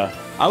swipes. Yeah.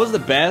 I was the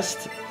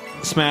best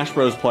Smash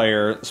Bros.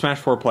 Smash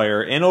 4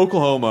 player in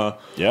Oklahoma.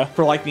 Yeah.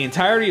 For like the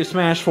entirety of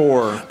Smash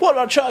 4. What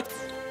about Chuck?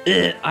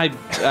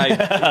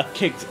 I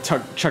kicked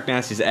Chuck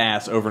Nasty's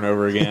ass over and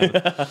over again.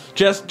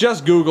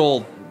 just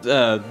Google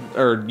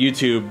or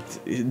YouTube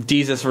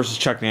Deezus versus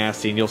Chuck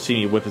Nasty, and you'll see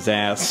me whip his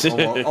ass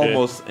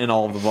almost in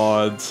all of the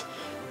VODs.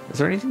 Is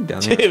there anything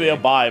down there?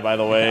 Bye, by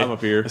the way. I'm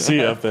up here. See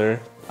you up there.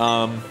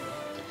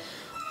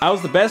 I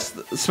was the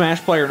best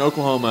Smash player in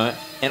Oklahoma,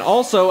 and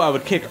also I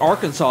would kick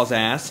Arkansas's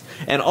ass,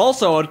 and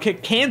also I would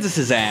kick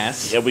Kansas's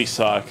ass. Yeah, we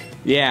suck.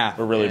 Yeah.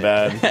 We're really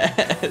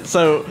bad.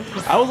 So,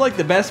 I was like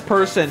the best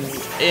person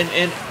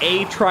in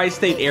a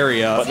tri-state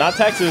area. But not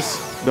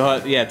Texas.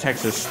 But, yeah,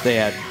 Texas, they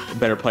had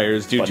better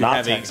players due to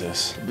having...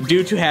 Texas.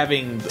 Due to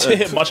having...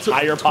 much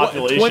higher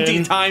population.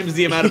 20 times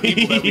the amount of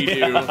people that we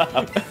do.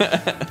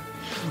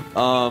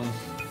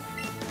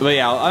 But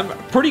yeah, I'm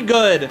pretty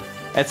good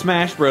at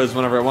Smash Bros.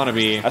 Whenever I want to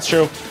be. That's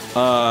true.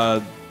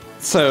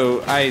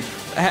 So I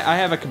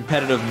have a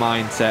competitive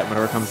mindset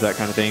whenever it comes to that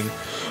kind of thing.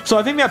 So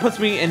I think that puts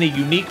me in a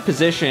unique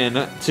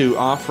position to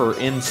offer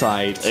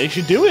insight. You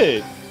should do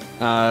it.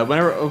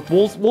 Whenever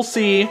we'll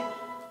see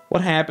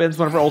what happens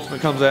whenever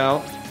Ultimate comes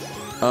out.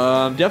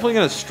 I'm definitely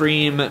gonna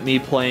stream me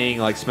playing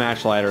like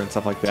Smash Ladder and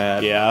stuff like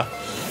that. Yeah.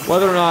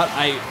 Whether or not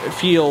I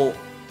feel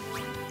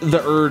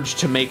the urge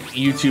to make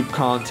YouTube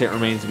content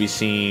remains to be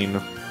seen.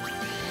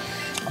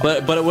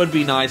 But it would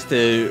be nice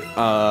to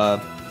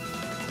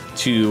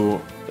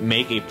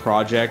make a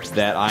project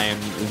that I am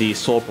the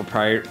sole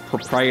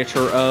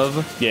proprietor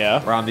of.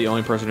 Yeah. Where I'm the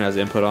only person who has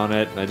input on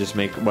it, and I just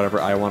make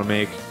whatever I want to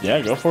make. Yeah,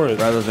 go for it.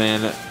 Rather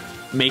than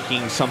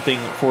making something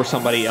for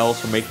somebody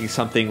else or making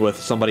something with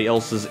somebody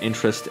else's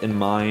interest in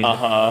mind.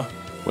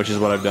 Which is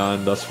what I've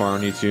done thus far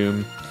on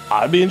YouTube.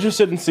 I'd be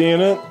interested in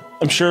seeing it.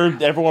 I'm sure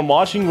everyone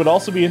watching would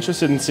also be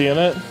interested in seeing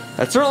it.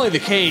 That's certainly the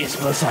case,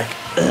 but it's like,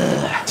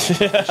 ugh.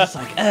 It's just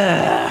like,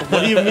 ugh.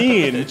 What do you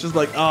mean? It's just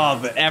like, oh,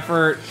 the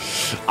effort.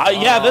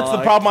 Yeah, that's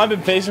the problem I've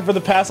been facing for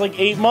the past, like,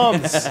 8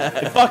 months.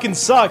 It fucking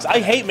sucks. I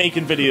hate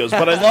making videos,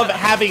 but I love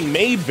having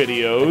made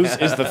videos,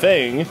 is the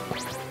thing.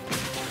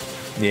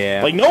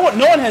 Yeah. Like, no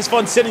one has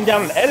fun sitting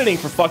down and editing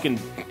for fucking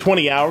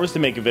 20 hours to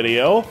make a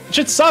video.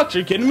 Shit sucks, are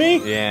you kidding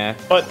me? Yeah.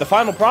 But the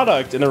final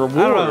product and the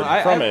reward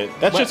from it,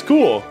 that's just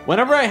cool.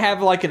 Whenever I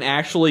have like an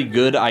actually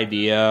good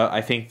idea,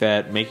 I think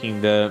that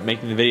making the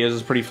videos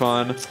is pretty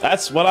fun.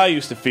 That's what I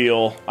used to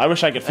feel. I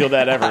wish I could feel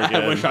that ever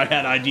again. I wish I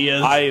had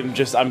ideas.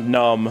 I'm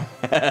numb.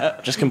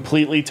 Just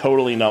completely,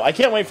 totally numb. I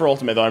can't wait for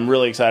Ultimate, though. I'm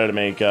really excited to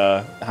make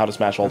How to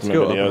Smash Ultimate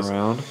videos.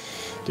 Around.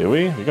 Do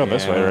we? We go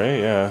this way, right?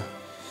 Yeah.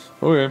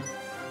 Okay.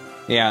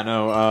 Yeah,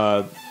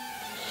 no,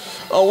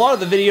 a lot of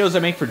the videos I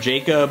make for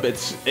Jacob,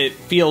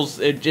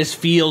 it just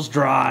feels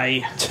dry.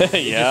 Yeah.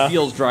 It just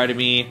feels dry to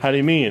me. How do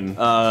you mean?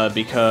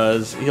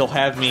 Because he'll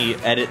have me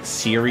edit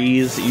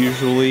series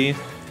usually,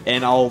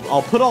 and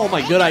I'll put all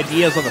my good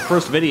ideas on the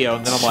first video,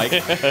 and then I'm like,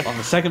 on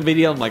the second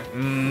video I'm like,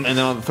 and then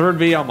on the third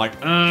video I'm like,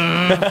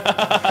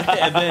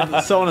 and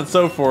then so on and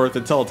so forth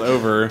until it's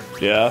over.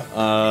 Yeah.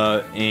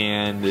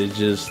 And it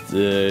just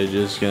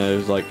kind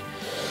of like.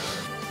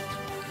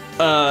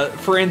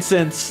 For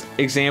instance,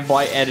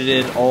 I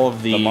edited all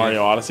of the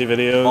Mario Odyssey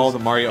videos. All the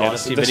Mario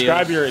Odyssey videos.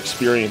 Describe your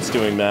experience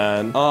doing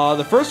that.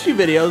 The first few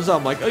videos,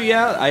 I'm like, oh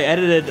yeah, I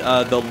edited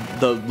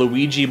the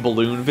Luigi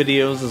balloon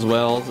videos as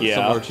well. Yeah.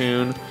 Similar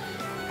tune.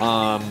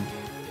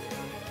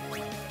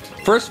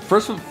 First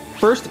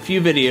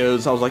few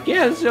videos, I was like,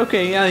 yeah, this is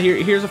okay. Yeah,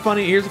 here's a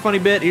funny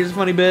bit. Here's a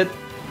funny bit.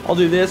 I'll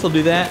do this. I'll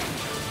do that.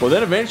 Well,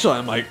 then eventually,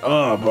 I'm like,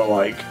 oh, but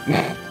like.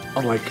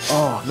 I'm like,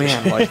 oh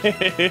man, like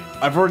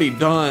I've already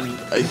done.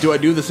 Do I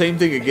do the same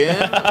thing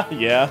again?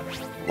 Yeah.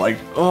 Like,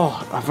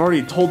 oh, I've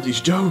already told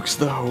these jokes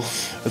though.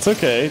 It's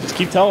okay. Just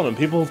keep telling them.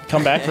 People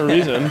come back for a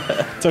reason.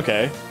 It's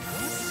okay.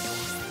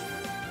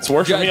 It's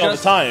worse for me all the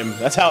time.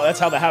 That's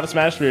how the How to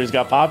Smash videos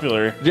got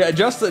popular. Yeah,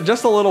 just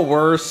a little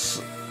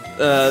worse.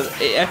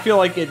 I feel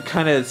like it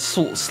kind of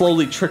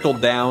slowly trickled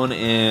down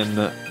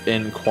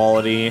in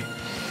quality.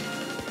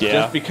 Yeah.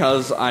 Just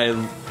because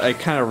I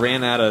kind of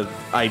ran out of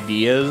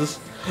ideas.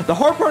 The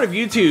hard part of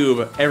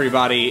YouTube,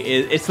 everybody,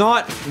 is it's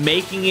not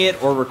making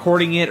it or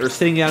recording it or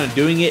sitting down and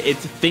doing it.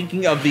 It's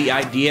thinking of the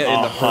idea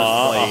in the first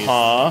place.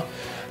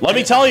 Let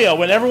me tell you,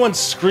 when everyone's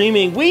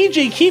screaming,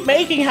 Weegee, keep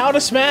making How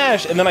to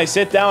Smash, and then I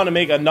sit down and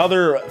make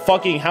another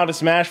fucking How to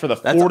Smash for the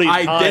 40th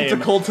time.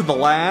 Identical to the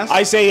last.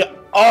 I say,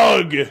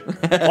 ugh.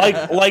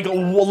 like,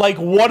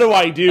 what do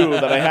I do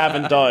that I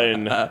haven't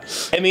done?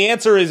 And the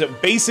answer is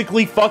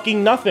basically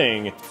fucking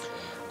nothing.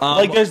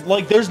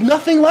 There's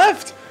nothing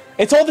left.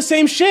 It's all the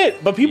same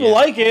shit, but people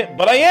like it.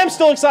 But I am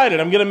still excited.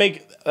 I'm gonna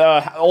make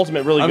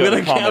Ultimate really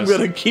good. I'm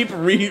gonna keep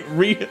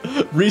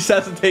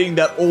resuscitating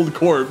that old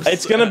corpse.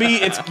 It's gonna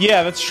be.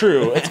 Yeah, that's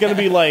true. It's gonna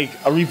be like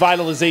a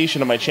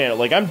revitalization of my channel.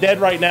 Like I'm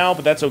dead right now,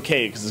 but that's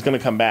okay because it's gonna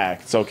come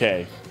back. It's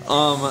okay.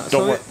 Don't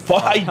worry.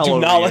 I do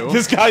not like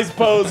this guy's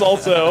pose.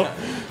 Also,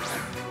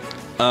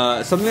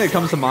 something that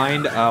comes to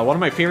mind. One of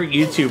my favorite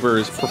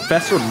YouTubers,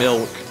 Professor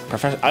Milk.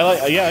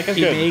 Yeah,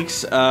 he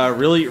makes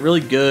really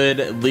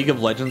good League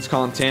of Legends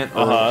content,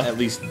 or at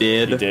least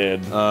did. He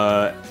did.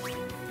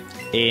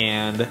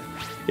 And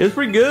it was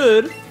pretty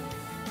good.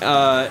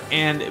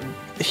 And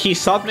he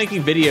stopped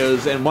making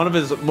videos, and one of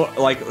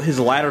his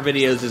latter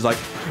videos is like,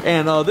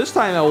 and this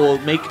time I will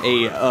make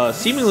a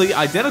seemingly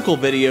identical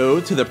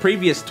video to the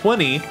previous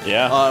 20.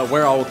 Yeah.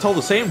 Where I will tell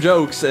the same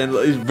jokes, and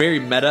he's very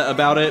meta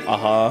about it.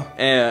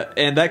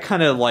 And that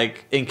kind of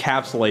like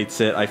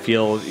encapsulates it. I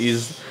feel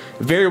he's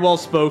very well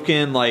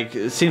spoken. Like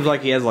it seems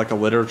like he has like a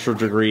literature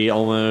degree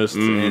almost,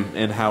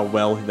 and how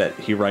well that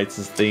he writes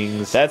his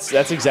things.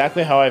 That's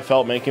exactly how I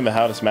felt making the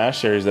How to Smash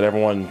series that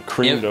everyone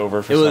creamed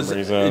over for some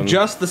reason.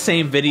 Just the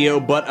same video,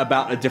 but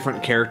about a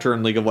different character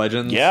in League of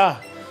Legends. Yeah.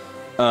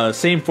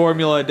 Same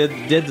formula,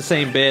 did the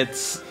same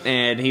bits,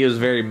 and he was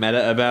very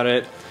meta about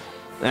it.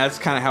 That's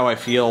kind of how I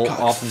feel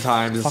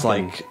oftentimes. It's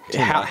like,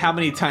 how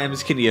many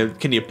times can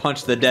you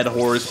punch the dead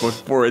horse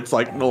before it's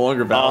like no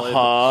longer valid?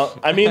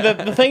 I mean,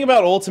 the thing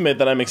about Ultimate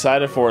that I'm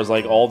excited for is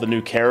like all the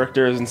new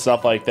characters and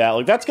stuff like that.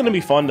 Like that's gonna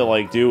be fun to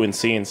like do and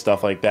see and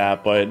stuff like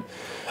that. But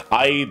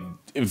I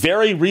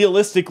very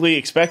realistically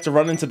expect to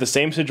run into the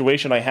same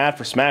situation I had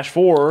for Smash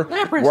 4,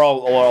 where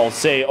I'll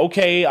say,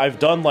 okay, I've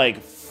done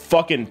like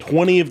fucking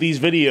 20 of these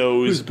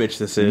videos. Whose bitch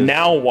this is?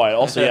 Now what?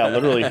 Also, yeah,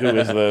 literally, who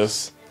is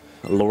this?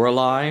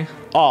 Lorelei?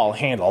 I'll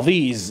handle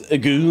these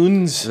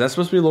goons. Is that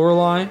supposed to be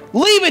Lorelei?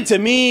 Leave it to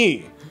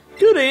me!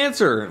 Good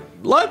answer.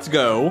 Let's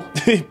go.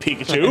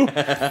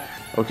 Pikachu?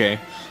 Okay.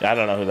 I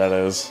don't know who that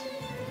is.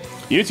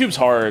 YouTube's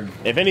hard.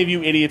 If any of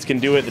you idiots can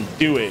do it, then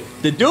do it.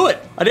 Then do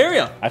it. I dare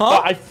you.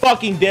 I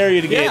fucking dare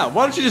you to get. Yeah.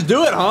 Why don't you just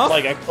do it, huh?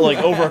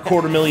 Like over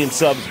 250,000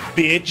 subs,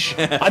 bitch.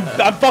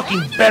 I'm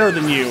fucking better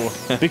than you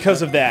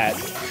because of that.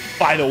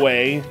 By the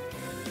way.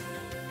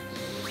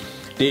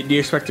 Do you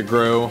expect to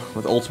grow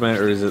with Ultimate,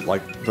 or is it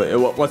like,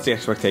 what's the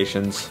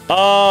expectations?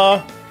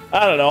 I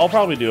don't know. I'll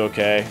probably do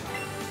okay.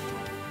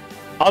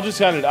 I'll just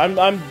kind of,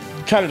 I'm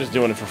kind of just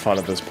doing it for fun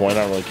at this point.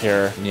 I don't really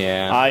care.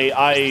 Yeah.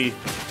 I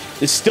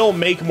still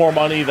make more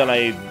money than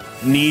I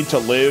need to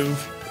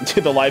live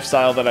to the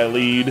lifestyle that I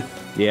lead.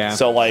 Yeah.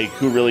 So like,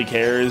 who really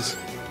cares?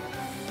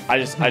 I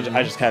just kind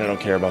of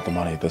don't care about the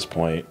money at this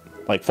point.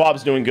 Like,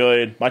 Fob's doing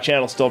good. My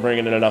channel's still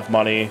bringing in enough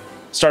money.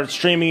 started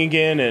streaming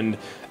again, and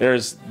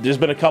there's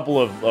been a couple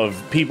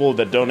of people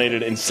that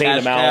donated insane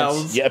Cash amounts.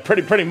 cows. Yeah,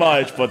 pretty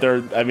much. But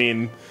they're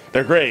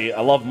great.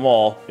 I love them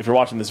all. If you're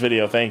watching this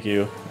video, thank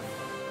you.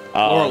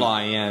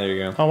 Lorelei, yeah, there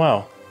you go. Oh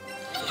wow.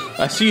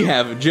 I see you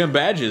have gym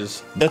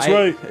badges. That's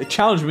right.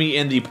 Challenge me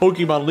in the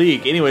Pokemon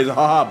League. Anyways,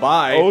 haha,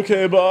 bye.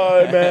 Okay,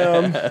 bye,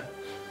 man.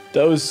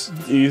 That was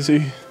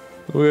easy.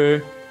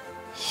 Okay.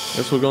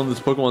 Guess we'll go in this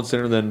Pokemon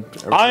Center then.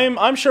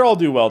 I'm sure I'll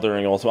do well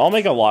during Ultimate. I'll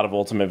make a lot of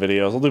Ultimate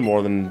videos. I'll do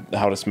more than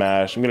how to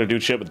smash. I'm gonna do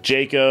shit with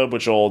Jacob,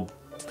 which will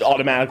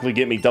automatically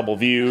get me double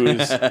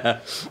views. I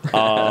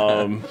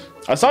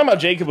was talking about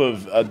Jacob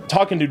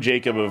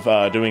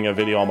doing a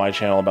video on my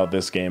channel about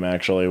this game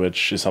actually,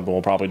 which is something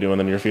we'll probably do in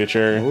the near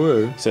future.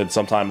 Ooh. Said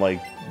sometime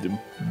like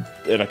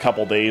in a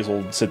couple days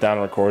we'll sit down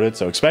and record it.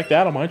 So expect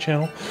that on my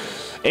channel.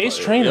 Ace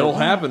Trainer. It'll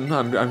happen.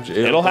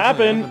 It'll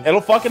happen.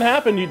 It'll fucking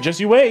happen.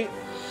 You wait.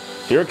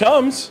 Here it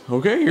comes.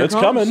 Okay, here it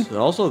comes. Coming. And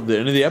also, the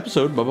end of the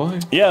episode.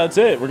 Bye-bye. Yeah, that's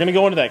it. We're going to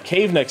go into that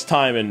cave next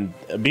time and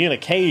be in a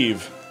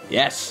cave.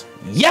 Yes.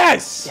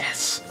 Yes!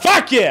 Yes.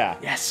 Fuck yeah!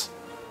 Yes.